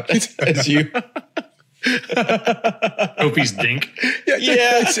comes out as you. Opie's dink.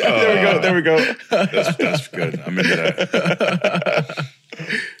 Yeah. There we go. That's good. I'm into that.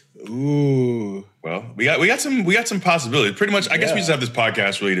 Ooh. Well, we got some possibilities. Pretty much, I guess we just have this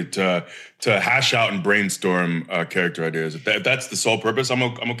podcast really to hash out and brainstorm character ideas. If that's the sole purpose, I'm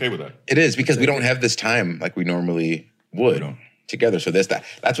okay with that. It is, because we don't have this time like we normally would together. So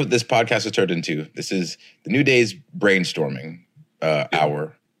that's what this podcast has turned into. This is the New Day's brainstorming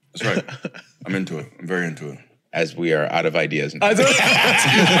hour. That's right. I'm into it. I'm very into it. As we are out of ideas. You can say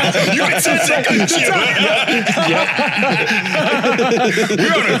that, couldn't you?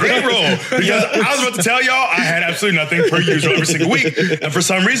 We're on a great roll, because I was about to tell y'all I had absolutely nothing per usual every single week, and for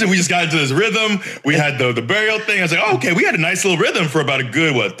some reason we just got into this rhythm. We had the burial thing. I was like, oh, okay, we had a nice little rhythm for about a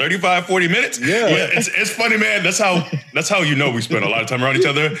good 35, 40 minutes. Yeah. It's funny, man. That's how you know we spent a lot of time around each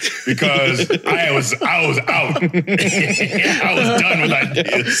other, because I was out. I was done with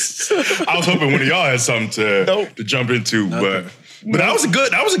ideas. I was hoping one of y'all had something to jump into, but that was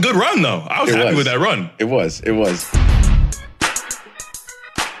a good run though. I was happy with that run. It was.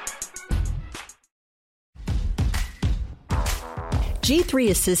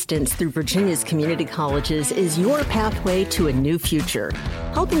 G3 Assistance through Virginia's community colleges is your pathway to a new future,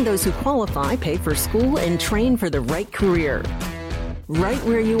 helping those who qualify pay for school and train for the right career. Right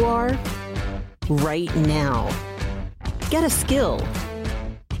where you are, right now. Get a skill.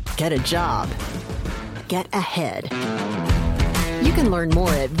 Get a job. Get ahead. You can learn more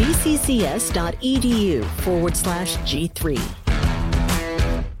at vccs.edu/G3.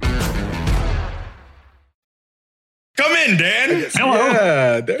 Come in, Dan. Hello.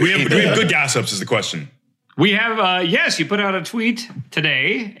 Yeah. We have good gossips is the question. We have, yes, you put out a tweet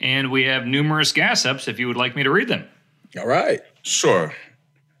today, and we have numerous gossips if you would like me to read them. All right. Sure.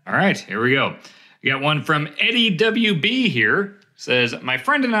 All right, here we go. We got one from Eddie WB here. Says, my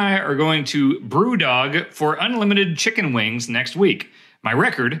friend and I are going to Brewdog for unlimited chicken wings next week. My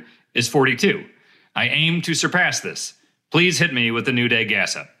record is 42. I aim to surpass this. Please hit me with the New Day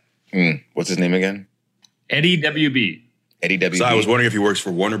gas up. What's his name again? Eddie WB. Eddie WB. So I was wondering if he works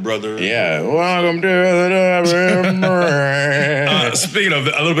for Warner Brothers. Yeah. Welcome to the Speaking of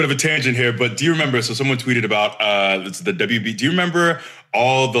a little bit of a tangent here, but do you remember? So someone tweeted about it's the WB. Do you remember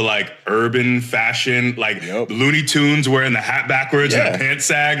all the like urban fashion, like Looney Tunes wearing the hat backwards and the pants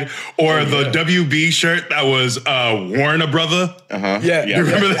sag, or the WB shirt that was Warner Brother. Yeah. You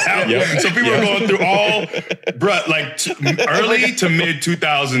remember that? Yeah. So people are going through all, early to mid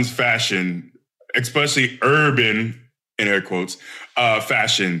 2000s fashion, especially urban, in air quotes,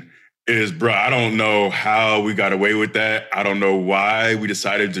 fashion is, I don't know how we got away with that. I don't know why we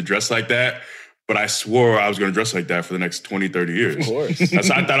decided to dress like that. But I swore I was going to dress like that for the next 20, 30 years. Of course.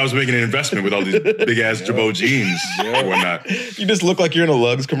 I thought I was making an investment with all these big-ass Jabot jeans or whatnot. You just look like you're in a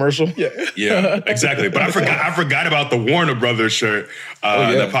Lugz commercial. Yeah, exactly. But I forgot about the Warner Brothers shirt.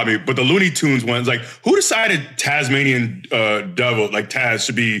 But the Looney Tunes ones, like, who decided Tasmanian Devil, like Taz,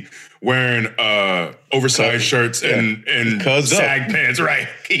 should be wearing oversized shirts and sag pants? Right.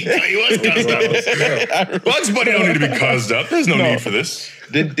 He was cussed up. Bugs Bunny don't need to be cussed up. There's no need for this.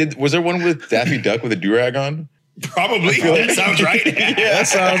 Was there one with Daffy Duck with a do-rag on? Probably. That sounds right. That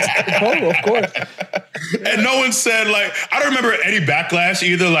sounds of course. And no one said, like, I don't remember any backlash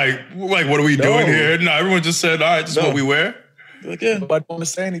either. Like what are we doing here? No, everyone just said, all right, this is what we wear. Like, yeah. Nobody want to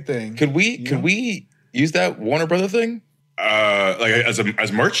say anything. Could we use that Warner Brother thing? Like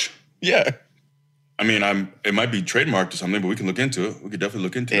as merch? Yeah. I mean, it might be trademarked or something, but we can look into it. We could definitely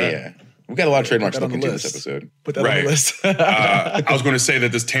look into that. Yeah. We got a lot of trademarks to look into this episode. Put that on the list. I was going to say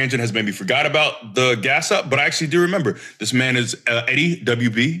that this tangent has made me forgot about the gas up, but I actually do remember. This man is Eddie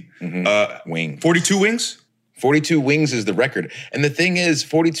WB. Wing. 42 wings? 42 wings is the record. And the thing is,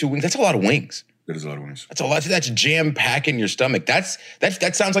 42 wings, that's a lot of wings. That is a lot of wings. That's a lot. That's jam-packed in your stomach. That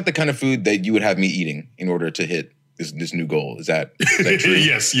sounds like the kind of food that you would have me eating in order to hit this new goal. Is that true?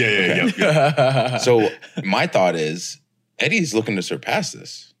 Yes. Yeah. So my thought is, Eddie's looking to surpass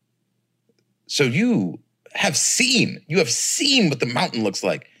this. So you have seen what the mountain looks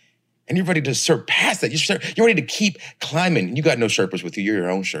like, and you're ready to surpass that. You're ready to keep climbing. You got no Sherpas with you. You're your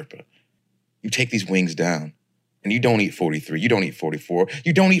own Sherpa. You take these wings down, and you don't eat 43. You don't eat 44.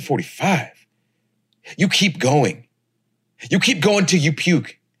 You don't eat 45. You keep going. You keep going till you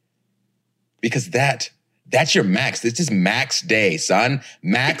puke. Because that's your max. This is max day, son.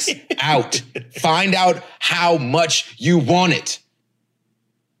 Max out. Find out how much you want it.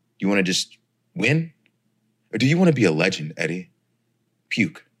 You want to just win? Or do you want to be a legend, Eddie?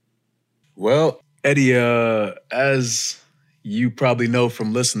 Puke. Well, Eddie, as you probably know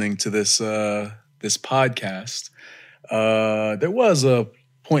from listening to this podcast, there was a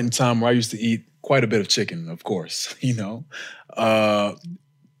point in time where I used to eat quite a bit of chicken, of course,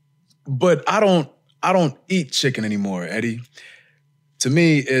 but I don't eat chicken anymore, Eddie. To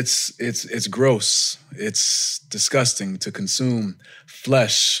me, it's gross. It's disgusting to consume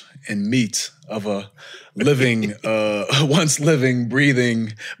flesh and meat of a living, once living,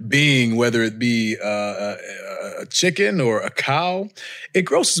 breathing being, whether it be a chicken or a cow. It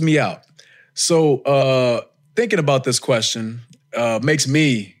grosses me out. So thinking about this question makes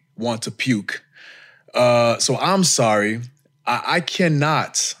me want to puke. So I'm sorry. I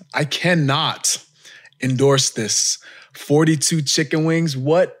cannot endorse this. 42 chicken wings.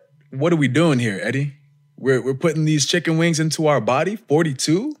 What are we doing here, Eddie? We're putting these chicken wings into our body.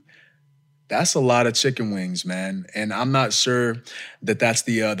 42? That's a lot of chicken wings, man. And I'm not sure that that's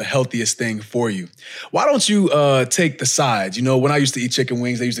the healthiest thing for you. Why don't you take the sides? You know, when I used to eat chicken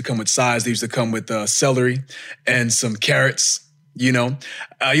wings, they used to come with sides. They used to come with celery and some carrots. I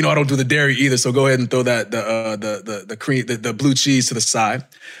don't do the dairy either, so go ahead and throw that the cream, the blue cheese to the side.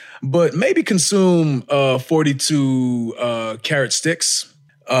 But maybe consume 42 carrot sticks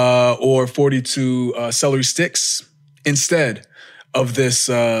or 42 celery sticks instead of this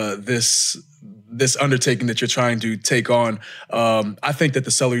undertaking that you're trying to take on. I think that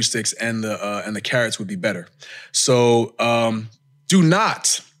the celery sticks and the carrots would be better. So do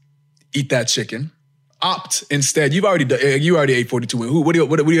not eat that chicken. Opt instead. You already ate 42 wings. What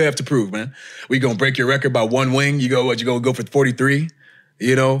do you have to prove, man? We gonna break your record by one wing? You gonna go for 43?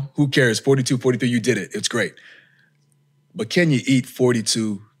 Who cares? 42, 43, you did it. It's great. But can you eat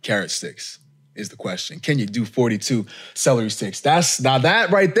 42 carrot sticks is the question. Can you do 42 celery sticks? Now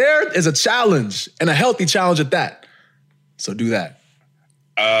that right there is a challenge, and a healthy challenge at that. So do that.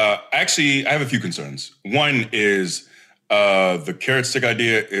 Actually, I have a few concerns. One is the carrot stick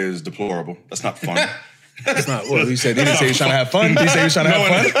idea is deplorable. That's not fun. That's not what you said. Did you say you're trying to have fun? Did you say you're trying to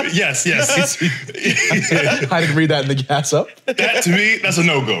have fun? Yes. I didn't read that in the gas up. That, to me, that's a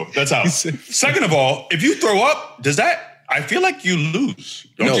no-go. That's out. Second of all, if you throw up, I feel like you lose.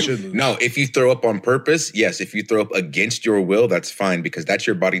 No, if you throw up on purpose, yes. If you throw up against your will, that's fine, because that's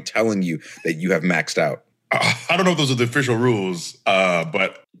your body telling you that you have maxed out. I don't know if those are the official rules,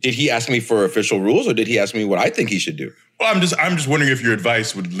 but... Did he ask me for official rules, or did he ask me what I think he should do? Well, I'm just wondering if your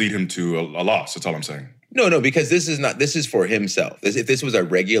advice would lead him to a loss. That's all I'm saying. No, because this is for himself. If this was a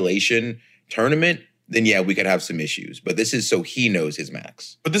regulation tournament, then yeah, we could have some issues. But this is so he knows his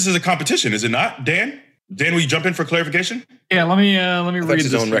max. But this is a competition, is it not, Dan? Dan, will you jump in for clarification? Yeah, let me read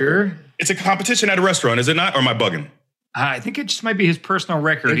this here. Record. It's a competition at a restaurant, is it not? Or am I bugging? I think it just might be his personal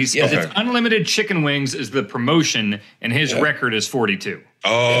record. He says it's unlimited chicken wings is the promotion, and his record is 42.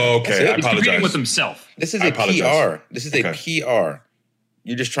 Oh, okay. I He's apologize. competing with himself. This is a PR. This is a PR.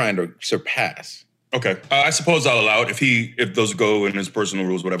 You're just trying to surpass. Okay. I suppose I'll allow it if those go in his personal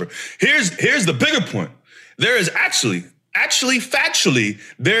rules, whatever. Here's the bigger point. There is actually, factually,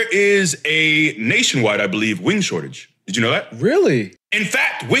 there is a nationwide, I believe, wing shortage. Did you know that? Really? In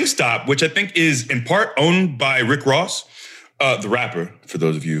fact, Wingstop, which I think is in part owned by Rick Ross, the rapper, for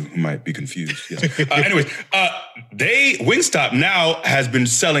those of you who might be confused. Yes. Wingstop now has been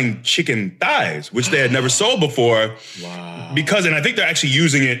selling chicken thighs, which they had never sold before. Wow. And I think they're actually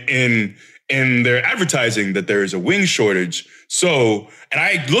using it in their advertising that there is a wing shortage. So, and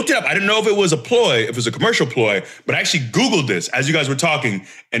I looked it up. I didn't know if it was a ploy, if it was a commercial ploy, but I actually Googled this as you guys were talking,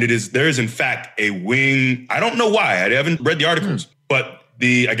 and there is in fact a wing. I don't know why. I haven't read the articles, but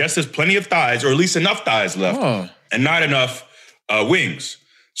I guess there's plenty of thighs, or at least enough thighs left, and not enough wings.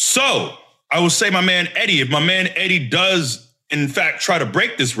 So I will say, my man Eddie, if my man Eddie does in fact try to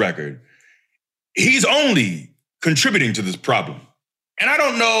break this record, he's only contributing to this problem. And I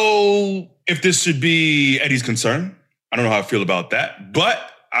don't know if this should be Eddie's concern. I don't know how I feel about that. But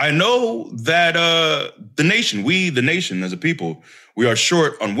I know that the nation as a people, we are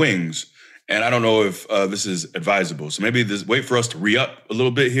short on wings. And I don't know if this is advisable. So maybe wait for us to re-up a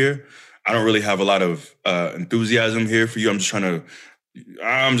little bit here. I don't really have a lot of enthusiasm here for you. I'm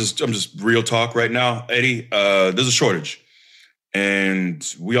just real talk right now, Eddie. There's a shortage. And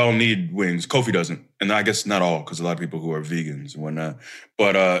we all need wings. Kofi doesn't. And I guess not all, because a lot of people who are vegans and whatnot.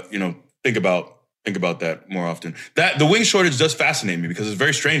 But, think about that more often. The wing shortage does fascinate me, because it's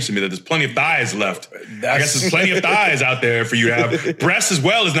very strange to me that there's plenty of thighs left. I guess there's plenty of thighs out there for you to have. Breasts as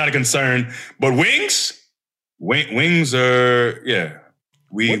well is not a concern. But wings are, yeah.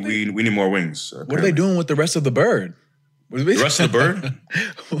 We need more wings. What are they doing with the rest of the bird? The rest of the bird?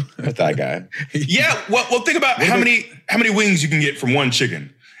 With that guy. Yeah, well, think about how many wings you can get from one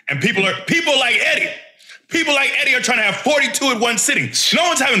chicken. And people like Eddie are trying to have 42 at one sitting. No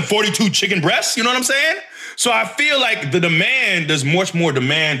one's having 42 chicken breasts, you know what I'm saying? So I feel like there's much more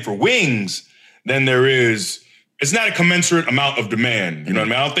demand for wings than there is. It's not a commensurate amount of demand, you know what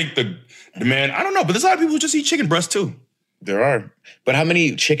I mean? I don't think the demand, I don't know, but there's a lot of people who just eat chicken breasts too. There are. But how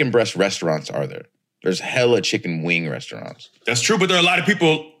many chicken breast restaurants are there? There's hella chicken wing restaurants. That's true, but there are a lot of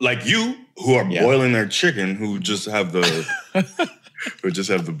people like you who are boiling their chicken who just have the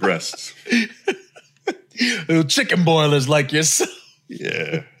breasts. Little chicken boilers like yourself.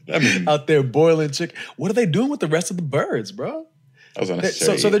 Yeah. I mean, out there boiling chicken. What are they doing with the rest of the birds, bro? I was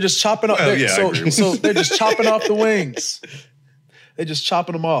unnecessary. So they're just chopping off. Well, so they're just chopping off the wings. They're just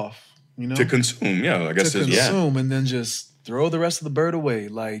chopping them off, you know, to consume. Yeah, I guess to consume, and then just throw the rest of the bird away.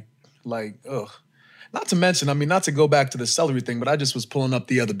 Like, ugh. Not to mention, I mean, not to go back to the celery thing, but I just was pulling up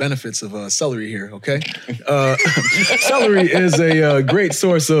the other benefits of celery here, okay? Celery is a great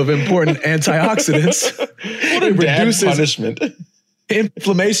source of important antioxidants. What a bad punishment.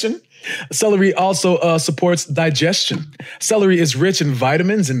 Inflammation. Celery also supports digestion. Celery is rich in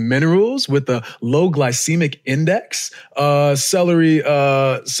vitamins and minerals with a low glycemic index. Celery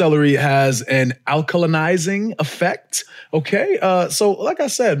has an alkalinizing effect. Okay, so like I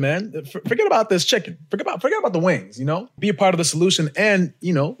said, man, forget about this chicken. Forget about the wings. You know, be a part of the solution, and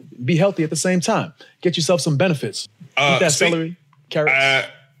you know, be healthy at the same time. Get yourself some benefits. Eat that celery, carrots.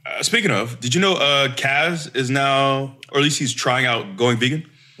 Speaking of, did you know Kaz is now, or at least he's trying out going vegan?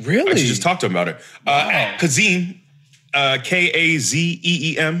 Really? I actually just talked to him about it. At Kazeem,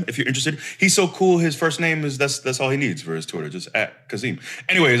 Kazeem, if you're interested. He's so cool, his first name is, that's all he needs for his Twitter, just at Kazeem.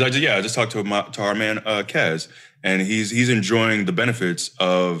 Anyways, I just talked to our man Kaz, and he's enjoying the benefits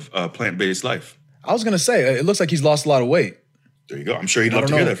of plant-based life. I was going to say, it looks like he's lost a lot of weight. There you go. I'm sure he'd love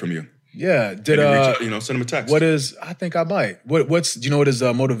to hear that from you. Yeah. Send him a text. I think I might. Do you know what his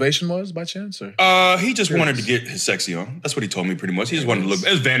motivation was by chance? Or? He just wanted to get his sexy on. That's what he told me pretty much. He just wanted to look,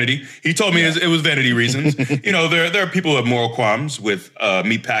 it was vanity. He told me it was vanity reasons. You know, there are people who have moral qualms with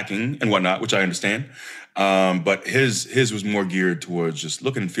meat packing and whatnot, which I understand. But his was more geared towards just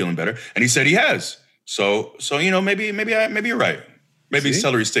looking and feeling better. And he said he has. So you know, maybe you're right. Maybe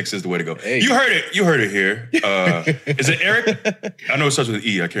celery sticks is the way to go. Hey. You heard it here. Is it Eric? I know it starts with an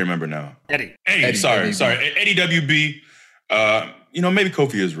E. I can't remember now. Eddie. Sorry. Eddie WB. You know, maybe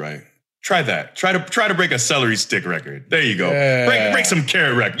Kofi is right. Try that. Try to break a celery stick record. There you go. Yeah. Break some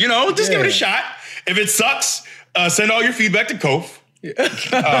carrot record. You know, just give it a shot. If it sucks, send all your feedback to Kof.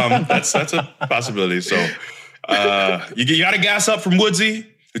 That's a possibility. So you got to gas up from Woodsy,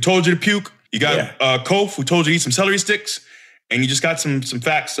 who told you to puke. You got Kof, who told you to eat some celery sticks. And you just got some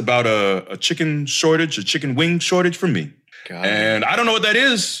facts about a chicken shortage, a chicken wing shortage from me. God. And I don't know what that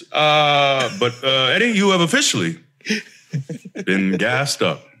is, but Eddie, you have officially been gassed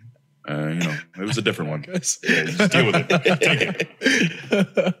up. It was a different one. Just deal with it. Take it.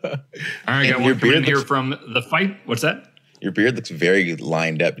 All right, got one in here from The Fight. What's that? Your beard looks very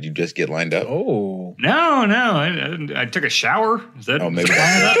lined up. Did you just get lined up? Oh. No. I took a shower. Is that maybe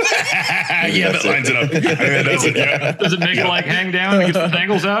line it up? Yeah, that lines it up. That's it, yeah. Does it make it like hang down and get the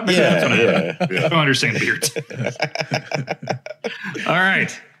tangles out? Maybe that's what I don't understand beards. All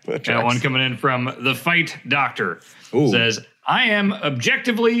right. Got one coming in from The Fight Doctor. Ooh. Says, I am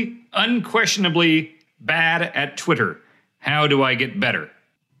objectively, unquestionably bad at Twitter. How do I get better?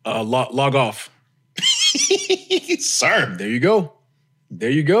 Log off. Sir. There you go.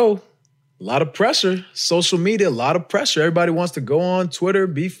 A lot of pressure. Social media, a lot of pressure. Everybody wants to go on Twitter,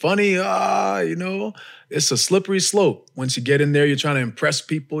 be funny. It's a slippery slope. Once you get in there, you're trying to impress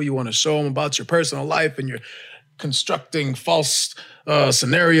people. You want to show them about your personal life, and you're constructing false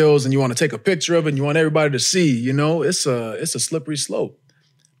scenarios, and you want to take a picture of it, and you want everybody to see. It's a slippery slope.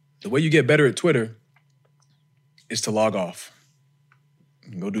 The way you get better at Twitter is to log off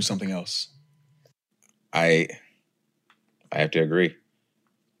and go do something else. I have to agree.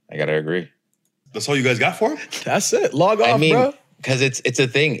 I gotta agree. That's all you guys got for him? That's it. Log off, bro. Because it's a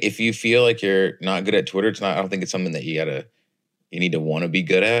thing. If you feel like you're not good at Twitter, I don't think it's something that you need to want to be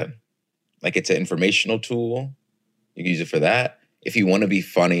good at. Like, it's an informational tool. You can use it for that. If you want to be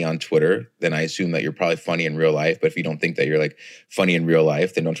funny on Twitter, then I assume that you're probably funny in real life. But if you don't think that you're like funny in real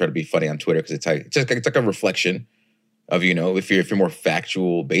life, then don't try to be funny on Twitter, because it's like a reflection of, if you're more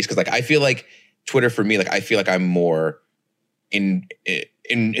factual based. Because like I feel like Twitter for me, like I feel like I'm more interested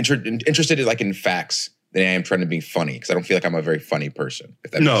in, like, in facts than I am trying to be funny, because I don't feel like I'm a very funny person.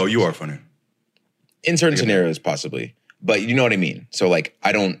 If that makes sense. You are funny. In certain scenarios, possibly. But you know what I mean? So like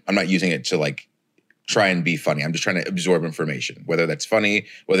I'm not using it to like try and be funny. I'm just trying to absorb information, whether that's funny,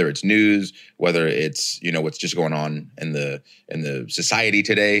 whether it's news, whether it's, what's just going on in the society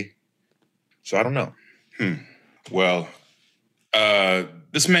today. So I don't know. Well,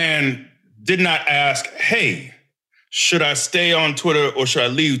 this man did not ask, hey, should I stay on Twitter or should I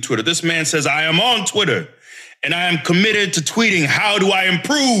leave Twitter? This man says, I am on Twitter and I am committed to tweeting. How do I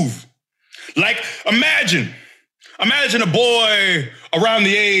improve? Like, imagine a boy around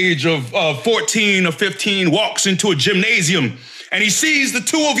the age of 14 or 15 walks into a gymnasium and he sees the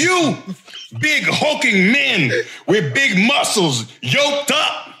two of you, big hulking men with big muscles, yoked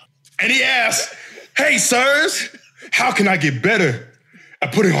up. And he asks, hey, sirs, how can I get better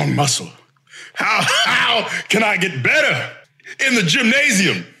at putting on muscle? How can I get better in the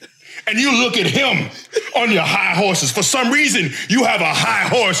gymnasium? And you look at him on your high horses. For some reason, you have a high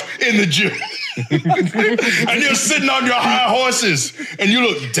horse in the gym. And you're sitting on your high horses and you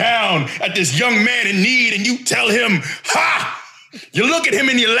look down at this young man in need and you tell him, ha! You look at him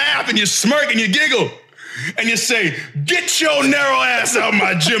and you laugh and you smirk and you giggle. And you say, get your narrow ass out of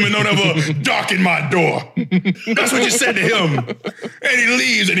my gym and don't ever darken my door. That's what you said to him. And he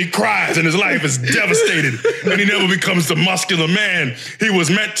leaves and he cries and his life is devastated. And he never becomes the muscular man he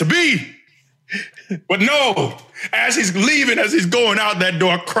was meant to be. But no, as he's leaving, as he's going out that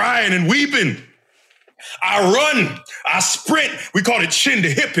door crying and weeping, I run, I sprint. We called it chin to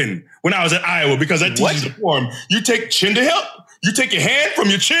hipping when I was at Iowa, because that teaches the form. You take chin to hip. You take your hand from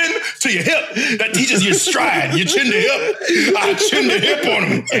your chin to your hip. That teaches you stride. Your chin to hip. I chin to hip on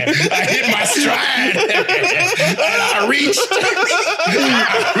him. I hit my stride. And I reached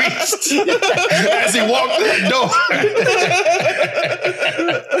as he walked that door.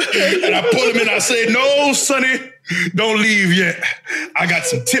 And I pulled him in. I said, no, sonny, don't leave yet. I got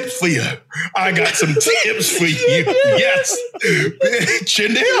some tips for you. Yes.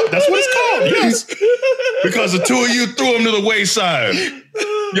 Chin to hip. That's what it's called. Yes. Because the two of you threw him to the wayside.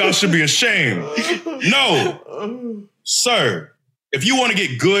 Y'all should be ashamed. No. Sir, if you want to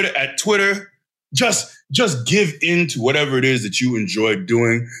get good at Twitter, just give in to whatever it is that you enjoy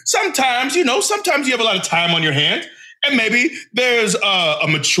doing. Sometimes you have a lot of time on your hands, and maybe there's a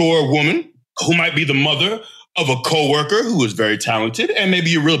mature woman who might be the mother of a coworker who is very talented, and maybe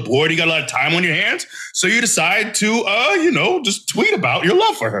you're real bored, you got a lot of time on your hands, so you decide to, just tweet about your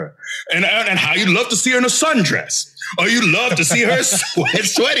love for her and how you'd love to see her in a sundress. or you love to see her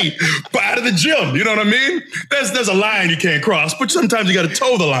sweaty out of the gym. You know what I mean? There's a line you can't cross, but sometimes you got to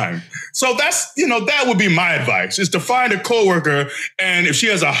toe the line. So that's, that would be my advice, is to find a coworker, and if she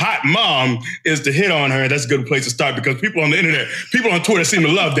has a hot mom, is to hit on her. That's a good place to start, because people on the internet, people on Twitter seem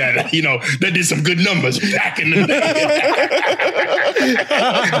to love that. That did some good numbers back in the day.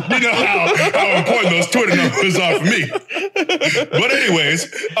 You know how important those Twitter numbers are for me. But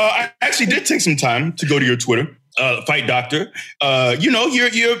anyways, I actually did take some time to go to your Twitter. Fight Doctor,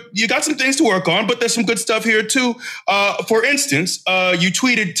 you got some things to work on, but there's some good stuff here too. For instance, you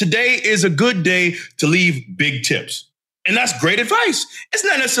tweeted, "Today is a good day to leave big tips," and that's great advice. It's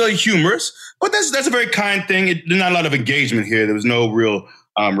not necessarily humorous, but that's a very kind thing. There's not a lot of engagement here. There was no real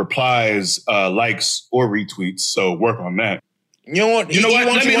replies, likes, or retweets. So work on that. You know what?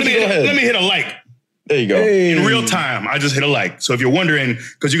 Let me hit a like. There you go. Hey. In real time, I just hit a like. So if you're wondering,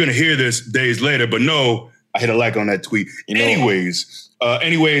 because you're going to hear this days later, but no, I hit a like on that tweet. Anyways,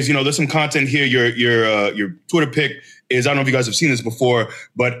 there's some content here. Your Twitter pic is, I don't know if you guys have seen this before,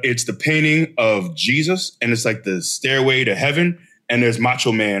 but it's the painting of Jesus, and it's like the stairway to heaven, and there's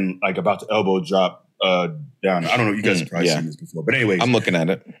Macho Man like about to elbow drop down. I don't know. You guys have probably seen this before, but anyways, I'm looking at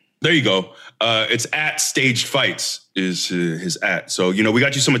it. There you go. It's at Staged Fights is his at. So, we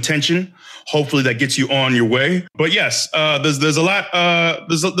got you some attention. Hopefully that gets you on your way. But yes, there's a lot.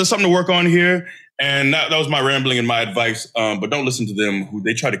 There's something to work on here. And that was my rambling and my advice. But don't listen to them who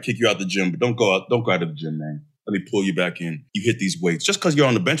they try to kick you out the gym. But don't go out of the gym, man. Let me pull you back in. You hit these weights. Just because you're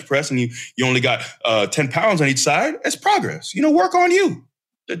on the bench press and you only got 10 pounds on each side, it's progress. Work on you.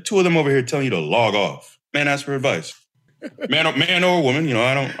 The two of them over here telling you to log off. Man, ask for advice. Man or woman,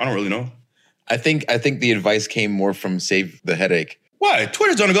 I don't really know. I think the advice came more from Save the Headache. Why?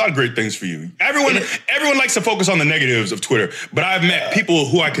 Twitter's done a lot of great things for you. Everyone likes to focus on the negatives of Twitter, but I've met people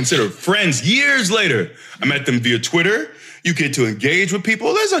who I consider friends years later. I met them via Twitter. You get to engage with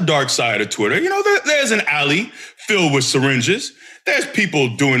people. There's a dark side of Twitter. There's an alley filled with syringes. There's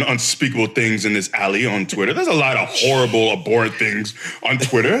people doing unspeakable things in this alley on Twitter. There's a lot of horrible, abhorrent things on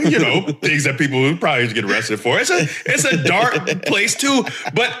Twitter. Things that people would probably get arrested for. It's a dark place too.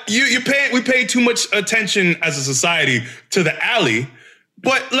 But we pay too much attention as a society to the alley.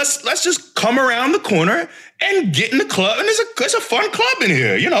 But let's just come around the corner and get in the club. And it's a fun club in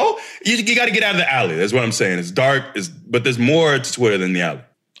here. You got to get out of the alley. That's what I'm saying. It's dark, but there's more to Twitter than the alley.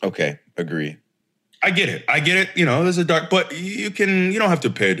 Okay, agree. I get it. There's a dark, but you don't have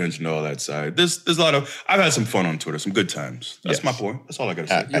to pay attention to all that side. There's a lot of, I've had some fun on Twitter, some good times. That's my point. That's all I got to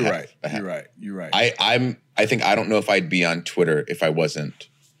say. You're right. I think I don't know if I'd be on Twitter if I wasn't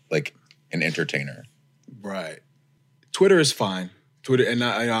like an entertainer. Right. Twitter is fine. Twitter, and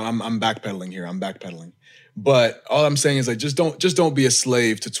I'm backpedaling here. But all I'm saying is just don't be a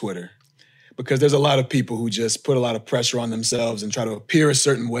slave to Twitter. Because there's a lot of people who just put a lot of pressure on themselves and try to appear a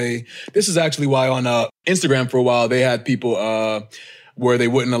certain way. This is actually why on Instagram for a while, they had people where they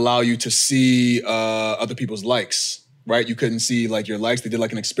wouldn't allow you to see other people's likes, right? You couldn't see like your likes. They did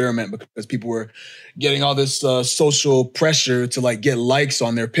like an experiment because people were getting all this social pressure to like get likes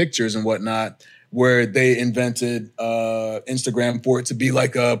on their pictures and whatnot, where they invented Instagram for it to be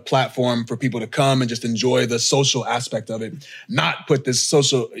like a platform for people to come and just enjoy the social aspect of it, not put this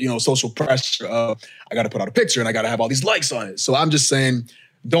social pressure of, I got to put out a picture and I got to have all these likes on it. So I'm just saying,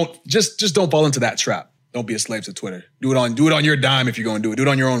 don't fall into that trap. Don't be a slave to Twitter. Do it on your dime if you're going to do it. Do it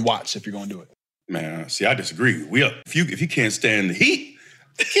on your own watch if you're going to do it. Man, see, I disagree. If you can't stand the heat,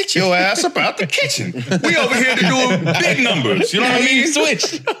 get your ass up out the kitchen. We over here to do big numbers. You know what I mean?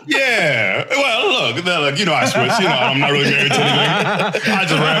 Switch. Yeah. Well, look, I switch. I'm not really married to anything. I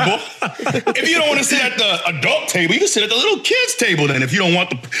just ramble. If you don't want to sit at the adult table, you can sit at the little kids table. Then, if you don't want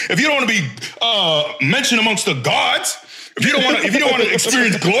to be mentioned amongst the gods, if you don't want to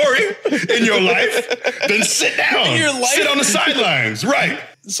experience glory in your life, then sit down. Sit on the sidelines. Right.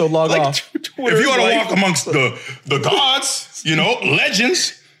 So log off. If you want to walk amongst the gods,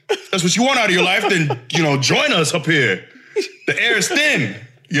 legends, that's what you want out of your life, then, join us up here. The air is thin.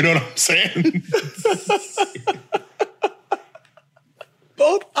 You know what I'm saying?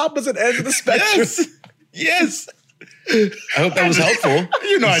 Both opposite ends of the spectrum. Yes. I hope that was helpful.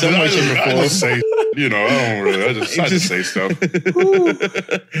 I just say, I just say stuff. Ooh,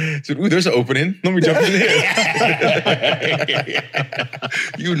 there's an opening. Let me jump in here.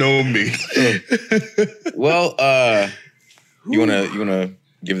 You know me. Well, you wanna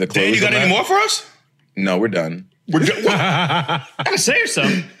give the close? Dan, you got any more for us? No, we're done. I gotta save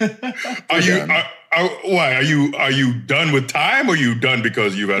some. Are you done with time, or are you done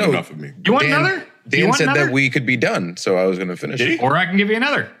because you've had enough of me? You want another? Dan said that we could be done, so I was going to finish it. Or I can give you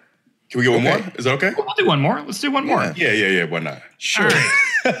another. Can we get one more? Is that okay? We'll do one more. Let's do one more. Yeah. Why not? Sure. Right.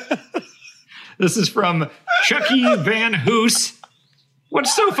 This is from Chucky Van Hoos.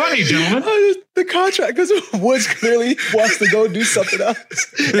 What's so funny, gentlemen? The contract, because Woods clearly wants to go do something else.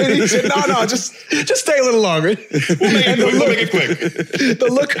 And he said, no, just stay a little longer. We'll make it quick. The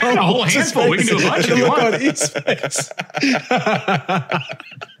look on a whole handful. We can do a bunch if you want. The look on E's face.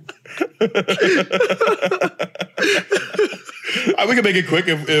 We can make it quick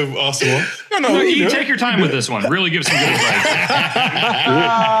if Austin wants. No, you take your time with this one. Really give some good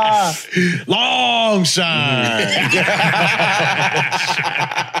advice. Long shine.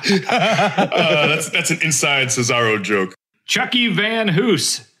 That's an inside Cesaro joke. Chucky Van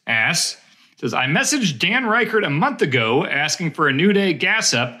Hoos asks, says, I messaged Dan Reichert a month ago asking for a New Day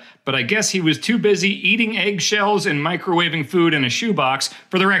gas up, but I guess he was too busy eating eggshells and microwaving food in a shoebox.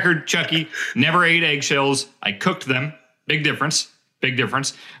 For the record, Chucky never ate eggshells. I cooked them. Big difference.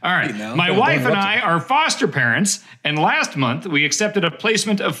 All right. My wife and I are foster parents, and last month we accepted a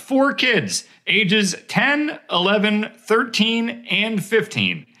placement of 4 kids, ages 10, 11, 13, and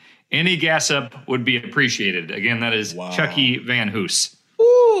 15. Any gas up would be appreciated. Again, that is Chucky Van Hoos.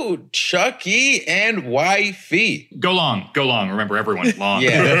 Ooh, Chucky and wifey. Go long. Remember, everyone, long.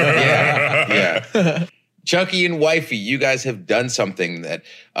 Yeah. Chucky and wifey, you guys have done something that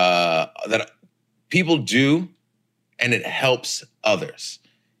people do, and it helps others.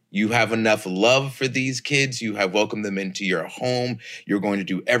 You have enough love for these kids. You have welcomed them into your home. You're going to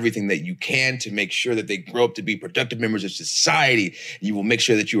do everything that you can to make sure that they grow up to be productive members of society. You will make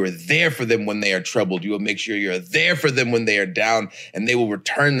sure that you are there for them when they are troubled. You will make sure you're there for them when they are down, and they will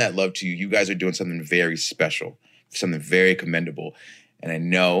return that love to you. You guys are doing something very special, something very commendable. And I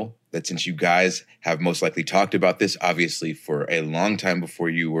know that since you guys have most likely talked about this, obviously, for a long time before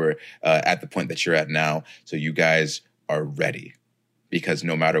you were at the point that you're at now, so you guys are ready. Because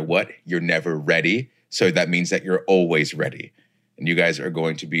no matter what, you're never ready. So that means that you're always ready. And you guys are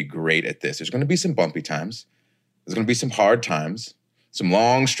going to be great at this. There's going to be some bumpy times. There's going to be some hard times, some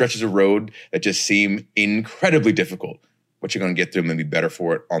long stretches of road that just seem incredibly difficult. But you're going to get through them and be better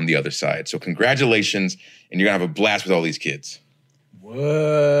for it on the other side. So congratulations, and you're going to have a blast with all these kids.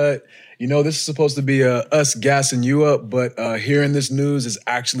 What? You know, this is supposed to be us gassing you up, but hearing this news is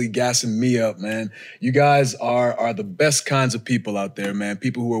actually gassing me up, man. You guys are the best kinds of people out there, man.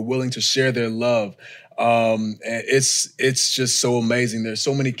 People who are willing to share their love. And it's just so amazing. There's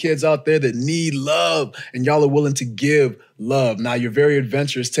so many kids out there that need love, and y'all are willing to give love. Now, you're very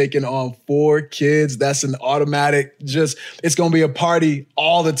adventurous, taking on 4 kids. That's an automatic, it's going to be a party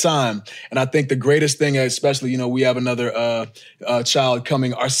all the time. And I think the greatest thing, especially, we have another child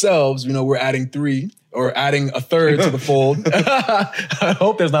coming ourselves. We're adding 3. Or adding a 3rd to the fold. I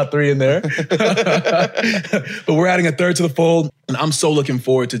hope there's not 3 in there. But we're adding a 3rd to the fold. And I'm so looking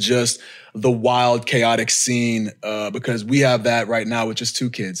forward to just the wild, chaotic scene because we have that right now with just 2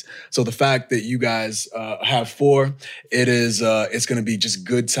 kids. So the fact that you guys have 4, it's going to be just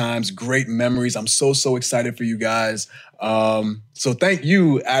good times, great memories. I'm so excited for you guys. So thank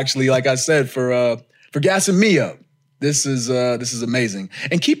you, actually, like I said, for gassing me up. This is amazing.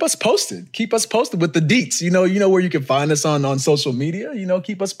 And keep us posted. Keep us posted with the deets. You know where you can find us on social media.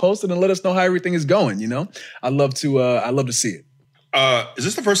 Keep us posted and let us know how everything is going. I'd love to see it. Is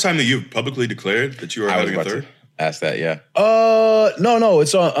this the first time that you've publicly declared that you are having a 3rd? Ask that, yeah. No.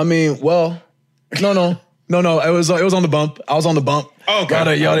 It's on. No. It was on the bump. I was on the bump. Oh,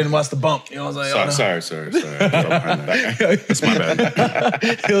 okay. Y'all didn't watch the bump. I was like, sorry. That's my bad.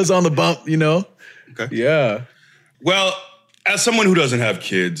 It was on the bump. Okay. Yeah. Well, as someone who doesn't have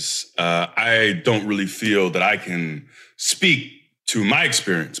kids, I don't really feel that I can speak to my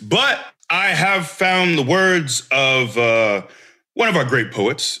experience. But I have found the words of one of our great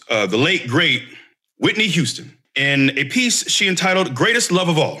poets, the late, great Whitney Houston, in a piece she entitled Greatest Love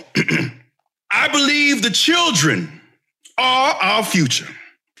of All. I believe the children are our future.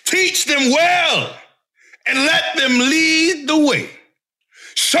 Teach them well and let them lead the way.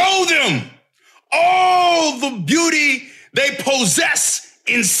 Show them all the beauty they possess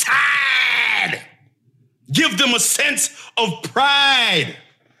inside. Give them a sense of pride.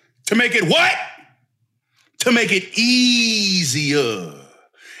 To make it what? To make it easier.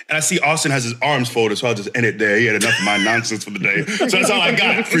 And I see Austin has his arms folded, so I'll just end it there. He had enough of my nonsense for the day. So that's all I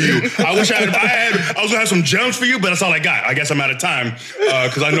got for you. I wish I was gonna have some gems for you, but that's all I got. I guess I'm out of time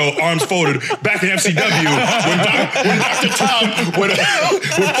because I know arms folded. Back in FCW, when Dr. Tom would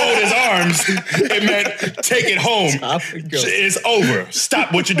fold his arms, it meant take it home. It's over.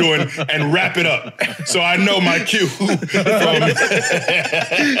 Stop what you're doing and wrap it up. So I know my cue from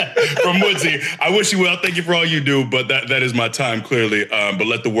Woodsy. I wish you well. Thank you for all you do, but that is my time clearly. But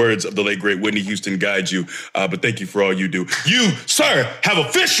let the words of the late, great Whitney Houston guide you. But thank you for all you do. You, sir, have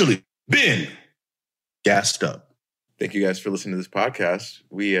officially been gassed up. Thank you guys for listening to this podcast.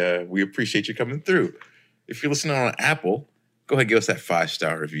 We appreciate you coming through. If you're listening on Apple, go ahead and give us that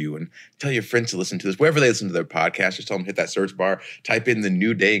 5-star review and tell your friends to listen to this. Wherever they listen to their podcast, just tell them to hit that search bar, type in The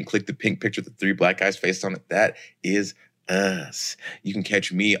New Day, and click the pink picture with the 3 black guys faced on it. That is us. You can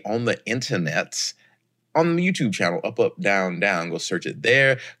catch me on the internets on the YouTube channel, Up, Down, Down. Go search it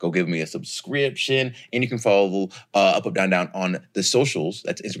there. Go give me a subscription. And you can follow Up, Down, Down on the socials.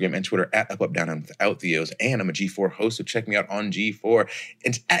 That's Instagram and Twitter at Up, Down, Down without the O's. And I'm a G4 host, so check me out on G4.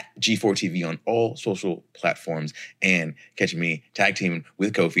 It's at G4 TV on all social platforms. And catch me tag teaming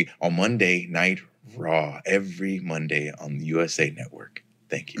with Kofi on Monday Night Raw every Monday on the USA Network.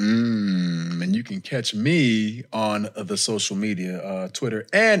 Thank you. And you can catch me on the social media, Twitter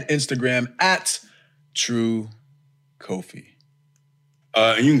and Instagram at True Kofi.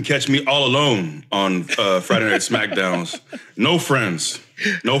 And you can catch me all alone on Friday Night SmackDowns. No friends,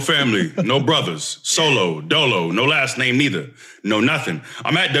 no family, no brothers, solo, dolo, no last name neither, no nothing.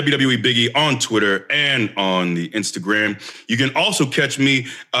 I'm at WWE Biggie on Twitter and on the Instagram. You can also catch me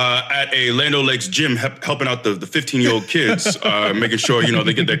at a Land O'Lakes gym helping out the 15-year-old kids, making sure,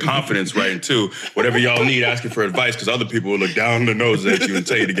 they get their confidence right, and too, whatever y'all need, asking for advice, because other people will look down their nose at you and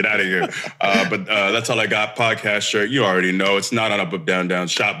tell you to get out of here. But that's all I got. Podcast shirt, you already know. It's not on Up, Down, Down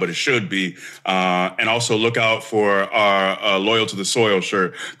shop, but it should be. And also look out for our Loyal to the Soil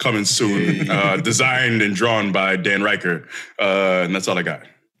shirt coming soon, designed and drawn by Dan Riker. And that's all I got.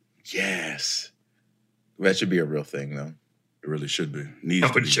 Yes. That should be a real thing, though. It really should be. Needs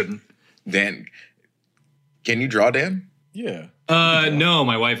to be. It shouldn't. Dan, can you draw, Dan? Yeah. No,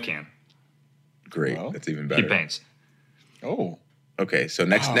 my wife can. Great. Well, that's even better. She paints. Oh. Okay, so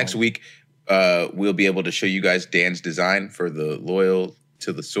next week, we'll be able to show you guys Dan's design for the Loyal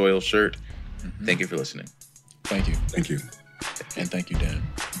to the Soil shirt. Mm-hmm. Thank you for listening. Thank you. Thank you. And thank you, Dan.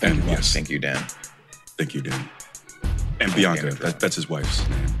 Thank you, yes. Thank you, Dan. Thank you, Dan. And Bianca, that's his wife's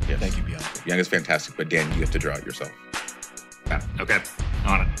name. Yes. Thank you, Bianca. Bianca's fantastic, but Dan, you have to draw it yourself. Yeah, okay,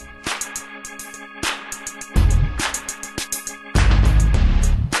 on it.